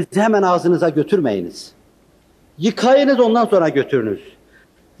elinizi hemen ağzınıza götürmeyiniz. Yıkayınız, ondan sonra götürünüz.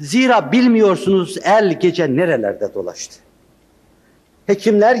 Zira bilmiyorsunuz el gece nerelerde dolaştı.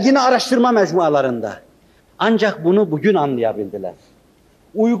 Hekimler yine araştırma mecmualarında. Ancak bunu bugün anlayabildiler.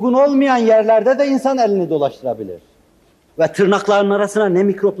 Uygun olmayan yerlerde de insan elini dolaştırabilir. Ve tırnakların arasına ne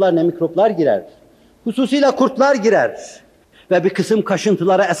mikroplar girer. Hususiyle kurtlar girer. Ve bir kısım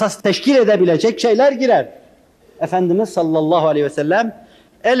kaşıntılara esas teşkil edebilecek şeyler girer. Efendimiz sallallahu aleyhi ve sellem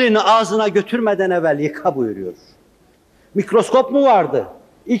elini ağzına götürmeden evvel yıka buyuruyor. Mikroskop mu vardı?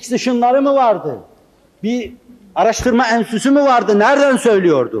 X ışınları mı vardı? Bir araştırma enstitüsü mü vardı? Nereden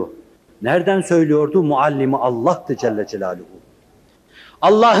söylüyordu? Nereden söylüyordu? Muallimi Allah'tı Celle Celaluhu.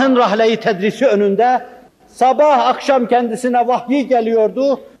 Allah'ın rahle-i tedrisi önünde sabah akşam kendisine vahyi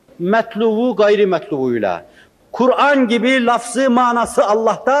geliyordu. metlubu gayri metlubuyla. Kur'an gibi lafzı manası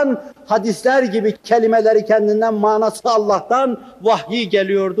Allah'tan, hadisler gibi kelimeleri kendinden manası Allah'tan vahyi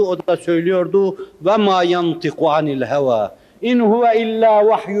geliyordu, o da söylüyordu. Ve ma yantiku anil heva in huve illa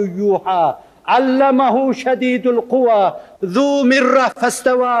vahyu yuha allamahu şedidul kuva zu mirra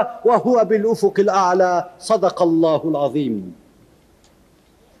festeva ve huve bil ufukil a'la sadakallahul azim.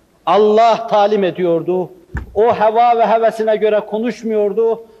 Allah talim ediyordu. O heva ve hevesine göre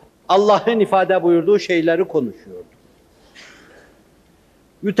konuşmuyordu. Allah'ın ifade buyurduğu şeyleri konuşuyordu.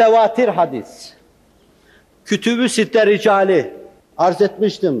 Mütevatir hadis. Kütüb-ü Sitte ricali. Arz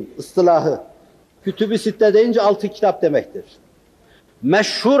etmiştim ıstılahı. Kütüb-ü Sitte deyince 6 kitap demektir.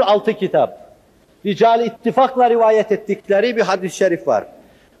 Meşhur 6 kitap. Rical ittifakla rivayet ettikleri bir hadis-i şerif var.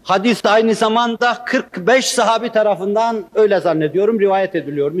 Hadis aynı zamanda 45 sahabi tarafından öyle zannediyorum rivayet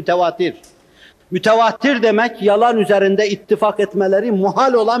ediliyor. Mütevatir. Mütevatir demek yalan üzerinde ittifak etmeleri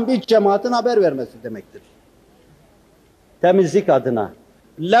muhal olan bir cemaatin haber vermesi demektir. Temizlik adına.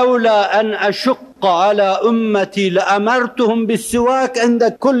 لَوْلَا أَنْ أَشُقَّ عَلَى أُمَّتِي لَأَمَرْتُهُمْ بِالسِّوَاكِ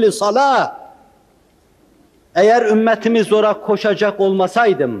عِنْدَ كُلِّ صَلَاةٍ. Eğer ümmetimi zora koşacak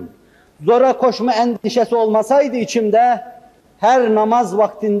olmasaydım, zora koşma endişesi olmasaydı içimde, her namaz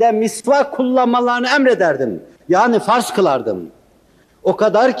vaktinde misvak kullanmalarını emrederdim. Yani farz kılardım. O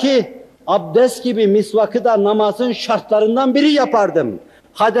kadar ki abdest gibi misvakı da namazın şartlarından biri yapardım.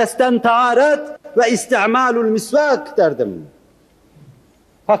 Hadesten taharet ve isti'malul misvak derdim.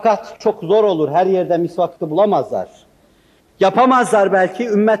 Fakat çok zor olur, her yerde misvakı bulamazlar. Yapamazlar belki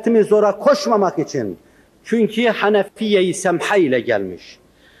ümmetimi zora koşmamak için. Çünkü Hanefiye-i Semha ile gelmiş.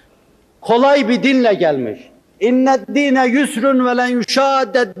 Kolay bir dinle gelmiş. İnned-dîne yusrun ve len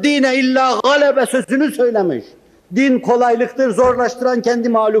yuşâdded-dîne illâ galebe sözünü söylemiş. Din kolaylıktır, zorlaştıran kendi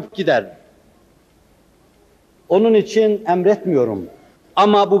mağlup gider. Onun için emretmiyorum.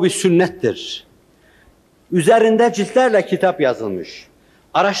 Ama bu bir sünnettir. Üzerinde ciltlerle kitap yazılmış.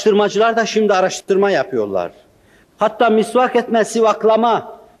 Araştırmacılar da şimdi araştırma yapıyorlar. Hatta misvak etme,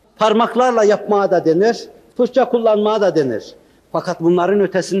 sivaklama, parmaklarla yapmaya da denir, fırça kullanmaya da denir. Fakat bunların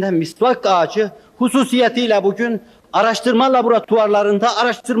ötesinde misvak ağacı hususiyetiyle bugün araştırma laboratuvarlarında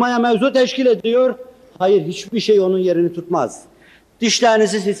araştırmaya mevzu teşkil ediyor. Hayır, hiçbir şey onun yerini tutmaz.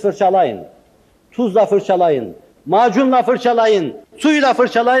 Dişlerinizi siz fırçalayın, tuzla fırçalayın, macunla fırçalayın, suyla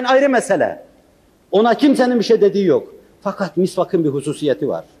fırçalayın, ayrı mesele. Ona kimsenin bir şey dediği yok. Fakat misvakın bir hususiyeti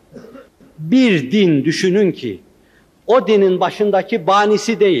var. Bir din düşünün ki, o dinin başındaki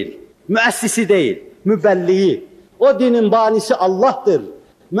banisi değil, müessisi değil, mübelliği. O dinin banisi Allah'tır,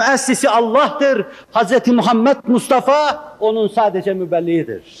 müessisi Allah'tır. Hz. Muhammed Mustafa onun sadece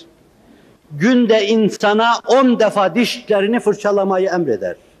mübelliğidir. Günde insana 10 defa dişlerini fırçalamayı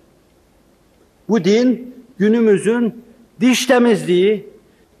emreder. Bu din günümüzün diş temizliği,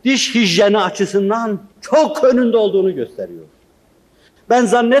 diş hijyeni açısından çok önünde olduğunu gösteriyor. Ben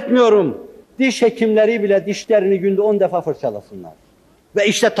zannetmiyorum diş hekimleri bile dişlerini günde 10 defa fırçalasınlar. Ve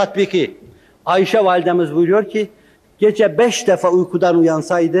işte tatbiki. Ayşe validemiz buyuruyor ki, gece 5 defa uykudan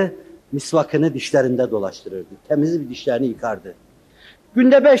uyansaydı, misvakını dişlerinde dolaştırırdı. Temiz bir dişlerini yıkardı.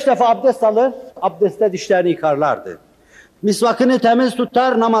 Günde 5 defa abdest alır, abdestte dişlerini yıkarlardı. Misvakını temiz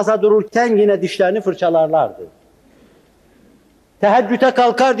tutar, namaza dururken yine dişlerini fırçalarlardı. Teheccüde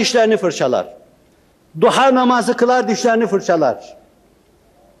kalkar, dişlerini fırçalar. Duha namazı kılar, dişlerini fırçalar.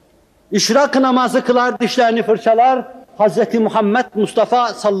 İşrak namazı kılar, dişlerini fırçalar. Hz. Muhammed Mustafa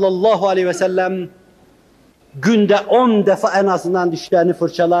sallallahu aleyhi ve sellem günde 10 defa en azından dişlerini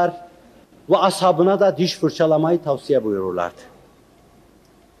fırçalar ve ashabına da diş fırçalamayı tavsiye buyururlardı.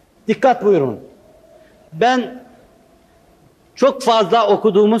 Dikkat buyurun. Ben çok fazla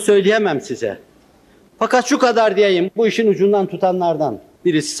okuduğumu söyleyemem size. Fakat şu kadar diyeyim, bu işin ucundan tutanlardan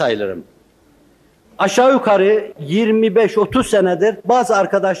birisi sayılırım. Aşağı yukarı 25-30 senedir bazı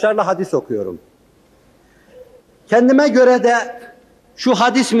arkadaşlarla hadis okuyorum. Kendime göre de şu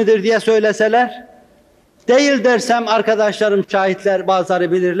hadis midir diye söyleseler, değil dersem arkadaşlarım, şahitler,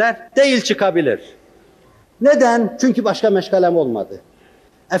 bazıları bilirler, değil çıkabilir. Neden? Çünkü başka meşgalem olmadı.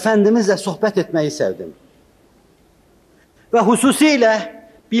 Efendimizle sohbet etmeyi sevdim. Ve hususiyle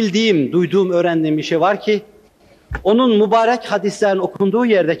bildiğim, duyduğum, öğrendiğim bir şey var ki, onun mübarek hadislerin okunduğu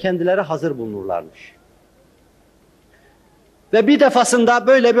yerde kendileri hazır bulunurlarmış. Ve bir defasında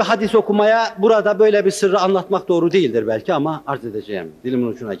böyle bir hadis okumaya, burada böyle bir sırrı anlatmak doğru değildir belki ama arz edeceğim, dilimin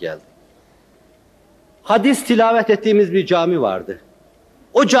ucuna geldi. Hadis tilavet ettiğimiz bir cami vardı.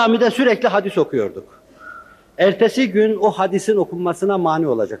 O camide sürekli hadis okuyorduk. Ertesi gün o hadisin okunmasına mani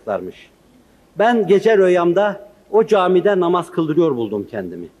olacaklarmış. Ben gece rüyamda o camide namaz kıldırıyor buldum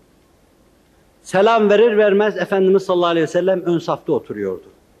kendimi. Selam verir vermez Efendimiz sallallahu aleyhi ve sellem ön safta oturuyordu.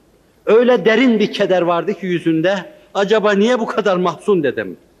 Öyle derin bir keder vardı ki yüzünde, acaba niye bu kadar mahzun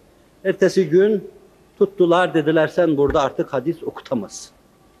dedim. Ertesi gün tuttular, dediler sen burada artık hadis okutamazsın.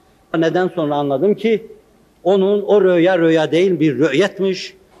 Neden sonra anladım ki onun o rüya değil bir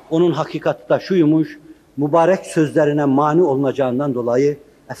rü'yetmiş, onun hakikati da şuymuş, mübarek sözlerine mani olunacağından dolayı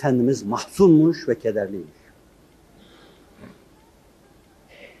Efendimiz mahzunmuş ve kederliymiş.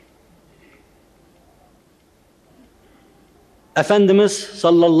 Efendimiz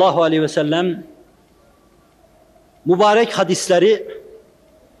sallallahu aleyhi ve sellem mübarek hadisleri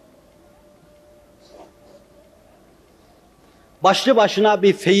başlı başına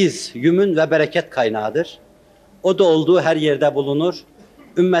bir feyiz, yümün ve bereket kaynağıdır. O da olduğu her yerde bulunur.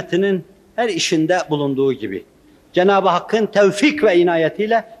 Ümmetinin her işinde bulunduğu gibi. Cenab-ı Hakk'ın tevfik ve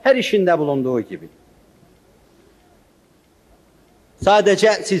inayetiyle her işinde bulunduğu gibi.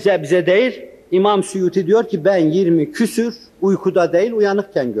 Sadece size bize değil, İmam Suyuti diyor ki ben 20 küsür uykuda değil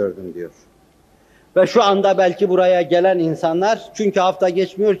uyanıkken gördüm diyor. Ve şu anda belki buraya gelen insanlar, çünkü hafta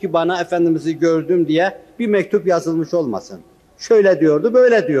geçmiyor ki bana Efendimiz'i gördüm diye bir mektup yazılmış olmasın. Şöyle diyordu,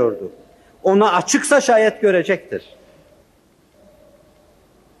 böyle diyordu. Ona açıksa şayet görecektir.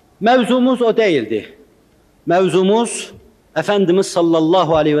 Mevzumuz o değildi. Mevzumuz Efendimiz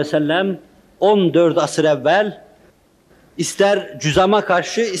sallallahu aleyhi ve sellem 14 asır evvel ister cüzama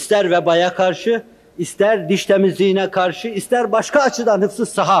karşı, ister vebaya karşı, ister diş temizliğine karşı, ister başka açıdan hıfz-ı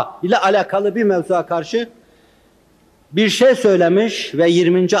saha ile alakalı bir mevzuya karşı bir şey söylemiş ve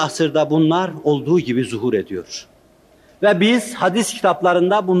 20. asırda bunlar olduğu gibi zuhur ediyor. Ve biz hadis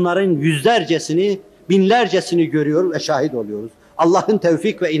kitaplarında bunların yüzlercesini, binlercesini görüyoruz ve şahit oluyoruz. Allah'ın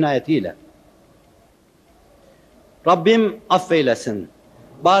tevfik ve inayetiyle. Rabbim affeylesin.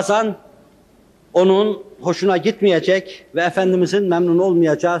 Bazen onun hoşuna gitmeyecek ve Efendimizin memnun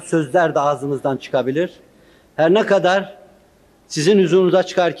olmayacağı sözler de ağzımızdan çıkabilir. Her ne kadar sizin huzurunuza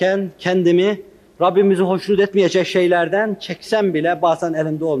çıkarken kendimi Rabbimizi hoşnut etmeyecek şeylerden çeksem bile bazen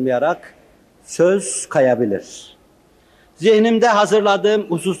elimde olmayarak söz kayabilir. Zihnimde hazırladığım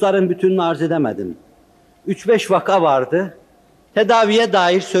hususların bütününü arz edemedim. 3-5 vaka vardı. Tedaviye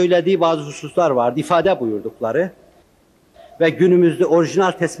dair söylediği bazı hususlar vardı, ifade buyurdukları. Ve günümüzde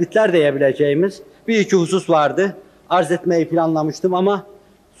orijinal tespitler diyebileceğimiz bir iki husus vardı. Arz etmeyi planlamıştım ama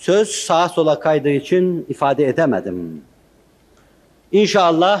söz sağa sola kaydığı için ifade edemedim.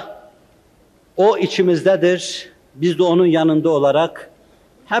 İnşallah o içimizdedir. Biz de onun yanında olarak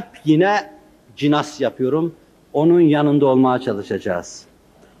hep yine cinas yapıyorum. Onun yanında olmaya çalışacağız.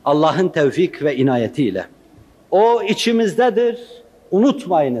 Allah'ın tevfik ve inayetiyle. O içimizdedir.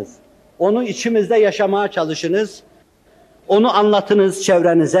 Unutmayınız. Onu içimizde yaşamaya çalışınız. Onu anlatınız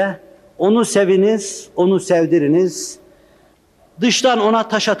çevrenize. Onu seviniz, onu sevdiriniz. Dıştan ona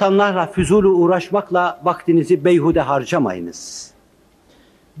taş atanlarla, füzulu uğraşmakla vaktinizi beyhude harcamayınız.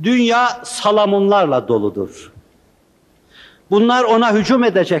 Dünya salamunlarla doludur. Bunlar ona hücum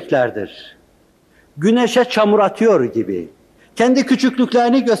edeceklerdir. Güneşe çamur atıyor gibi. Kendi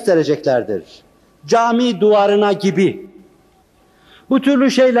küçüklüklerini göstereceklerdir. Cami duvarına gibi. Bu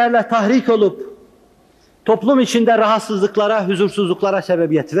türlü şeylerle tahrik olup toplum içinde rahatsızlıklara, huzursuzluklara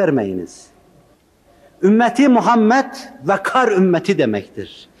sebebiyet vermeyiniz. Ümmeti Muhammed vekar ümmeti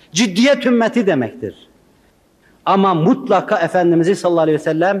demektir. Ciddiyet ümmeti demektir. Ama mutlaka Efendimiz'i sallallahu aleyhi ve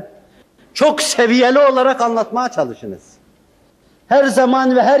sellem çok seviyeli olarak anlatmaya çalışınız. Her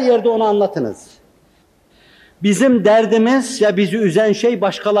zaman ve her yerde onu anlatınız. Bizim derdimiz ya bizi üzen şey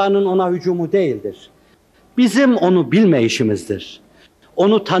başkalarının ona hücumu değildir. Bizim onu bilmeyişimizdir.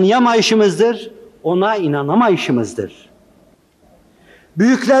 Onu tanıyamayışımızdır, ona inanamayışımızdır.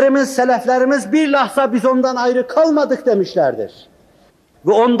 Büyüklerimiz, seleflerimiz bir lahza biz ondan ayrı kalmadık demişlerdir.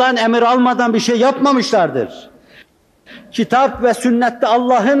 Ve ondan emir almadan bir şey yapmamışlardır. Kitap ve sünnette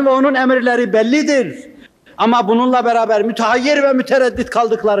Allah'ın ve onun emirleri bellidir. Ama bununla beraber mütehayyir ve mütereddit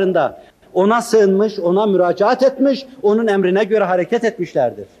kaldıklarında ona sığınmış, ona müracaat etmiş, onun emrine göre hareket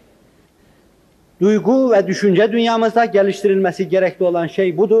etmişlerdir. Duygu ve düşünce dünyamızda geliştirilmesi gerekli olan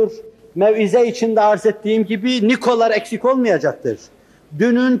şey budur. Mev'ize içinde arz ettiğim gibi Nikolar eksik olmayacaktır.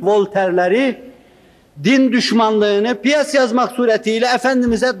 Dünün Voltaire'leri din düşmanlığını piyas yazmak suretiyle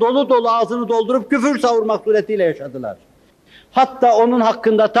Efendimiz'e dolu dolu ağzını doldurup küfür savurmak suretiyle yaşadılar. Hatta onun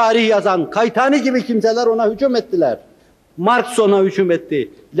hakkında tarih yazan Kaytani gibi kimseler ona hücum ettiler. Marx ona hücum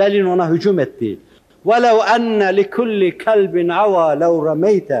etti. Lenin ona hücum etti. وَلَوْ أَنَّ لِكُلِّ كَلْبٍ عَوَى لَوْ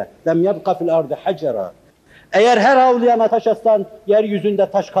رَمَيْتَ لَمْ يَبْقَ فِي الْأَرْضِ حَجَرًا. Eğer her havlayana taş atsan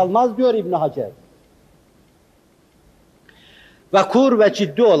yeryüzünde taş kalmaz diyor İbn Hacer. Vakur ve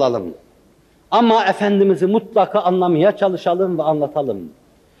ciddi olalım. Ama Efendimiz'i mutlaka anlamaya çalışalım ve anlatalım.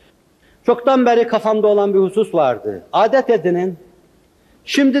 Çoktan beri kafamda olan bir husus vardı. Adet edinin,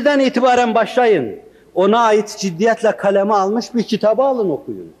 Şimdiden itibaren başlayın. Ona ait ciddiyetle kaleme almış bir kitabı alın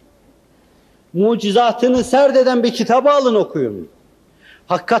okuyun. Mucizatını serdeden bir kitabı alın okuyun.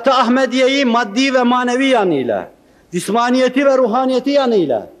 Hakikati Ahmediye'yi maddi ve manevi yanıyla, cismaniyeti ve ruhaniyeti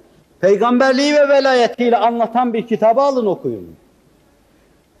yanıyla, peygamberliği ve velayetiyle anlatan bir kitabı alın okuyun.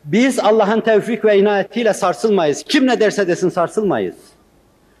 Biz Allah'ın tevfik ve inayetiyle sarsılmayız. Kim ne derse desin sarsılmayız.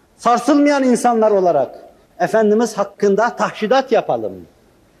 Sarsılmayan insanlar olarak Efendimiz hakkında tahşidat yapalım.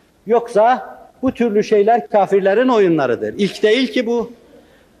 Yoksa bu türlü şeyler kafirlerin oyunlarıdır. İlk değil ki bu.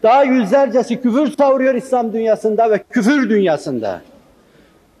 Daha yüzlercesi küfür savuruyor İslam dünyasında ve küfür dünyasında.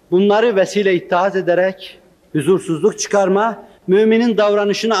 Bunları vesile ittihaz ederek huzursuzluk çıkarma, müminin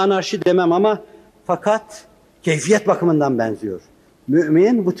davranışına anarşi demem ama fakat keyfiyet bakımından benziyor.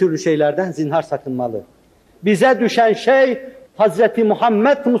 Mümin bu türlü şeylerden zinhar sakınmalı. Bize düşen şey Hazreti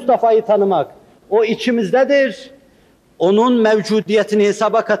Muhammed Mustafa'yı tanımak. O içimizdedir. Onun mevcudiyetini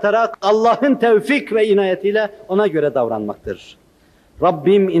hesaba katarak Allah'ın tevfik ve inayetiyle ona göre davranmaktır.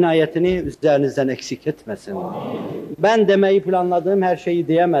 Rabbim inayetini üzerinizden eksik etmesin. Ben demeyi planladığım her şeyi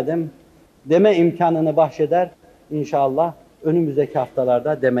diyemedim. Deme imkanını bahşeder. İnşallah önümüzdeki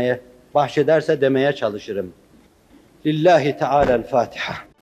haftalarda bahşederse demeye çalışırım. Lillahi Teala'l-Fatiha.